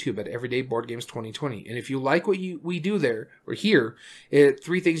found on YouTube at Everyday Board Games 2020. And if you like what we do there, or here,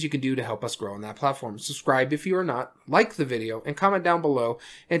 3 things you can do to help us grow on that platform. Subscribe if you are not, like the video, and comment down below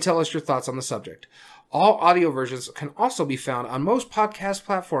and tell us your thoughts on the subject. All audio versions can also be found on most podcast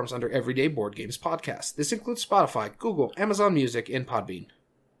platforms under Everyday Board Games Podcast. This includes Spotify, Google, Amazon Music, and Podbean.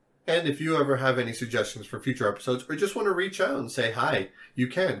 And if you ever have any suggestions for future episodes or just want to reach out and say hi, you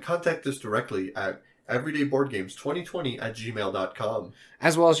can contact us directly at everydayboardgames2020@gmail.com.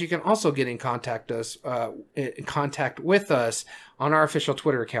 As well as you can also get in contact with us on our official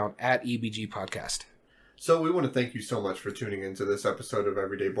Twitter account at EBG Podcast. So we want to thank you so much for tuning into this episode of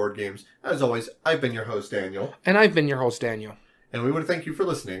Everyday Board Games. As always, I've been your host, Daniel. And I've been your host, Daniel. And we want to thank you for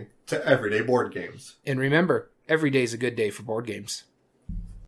listening to Everyday Board Games. And remember, every day is a good day for board games.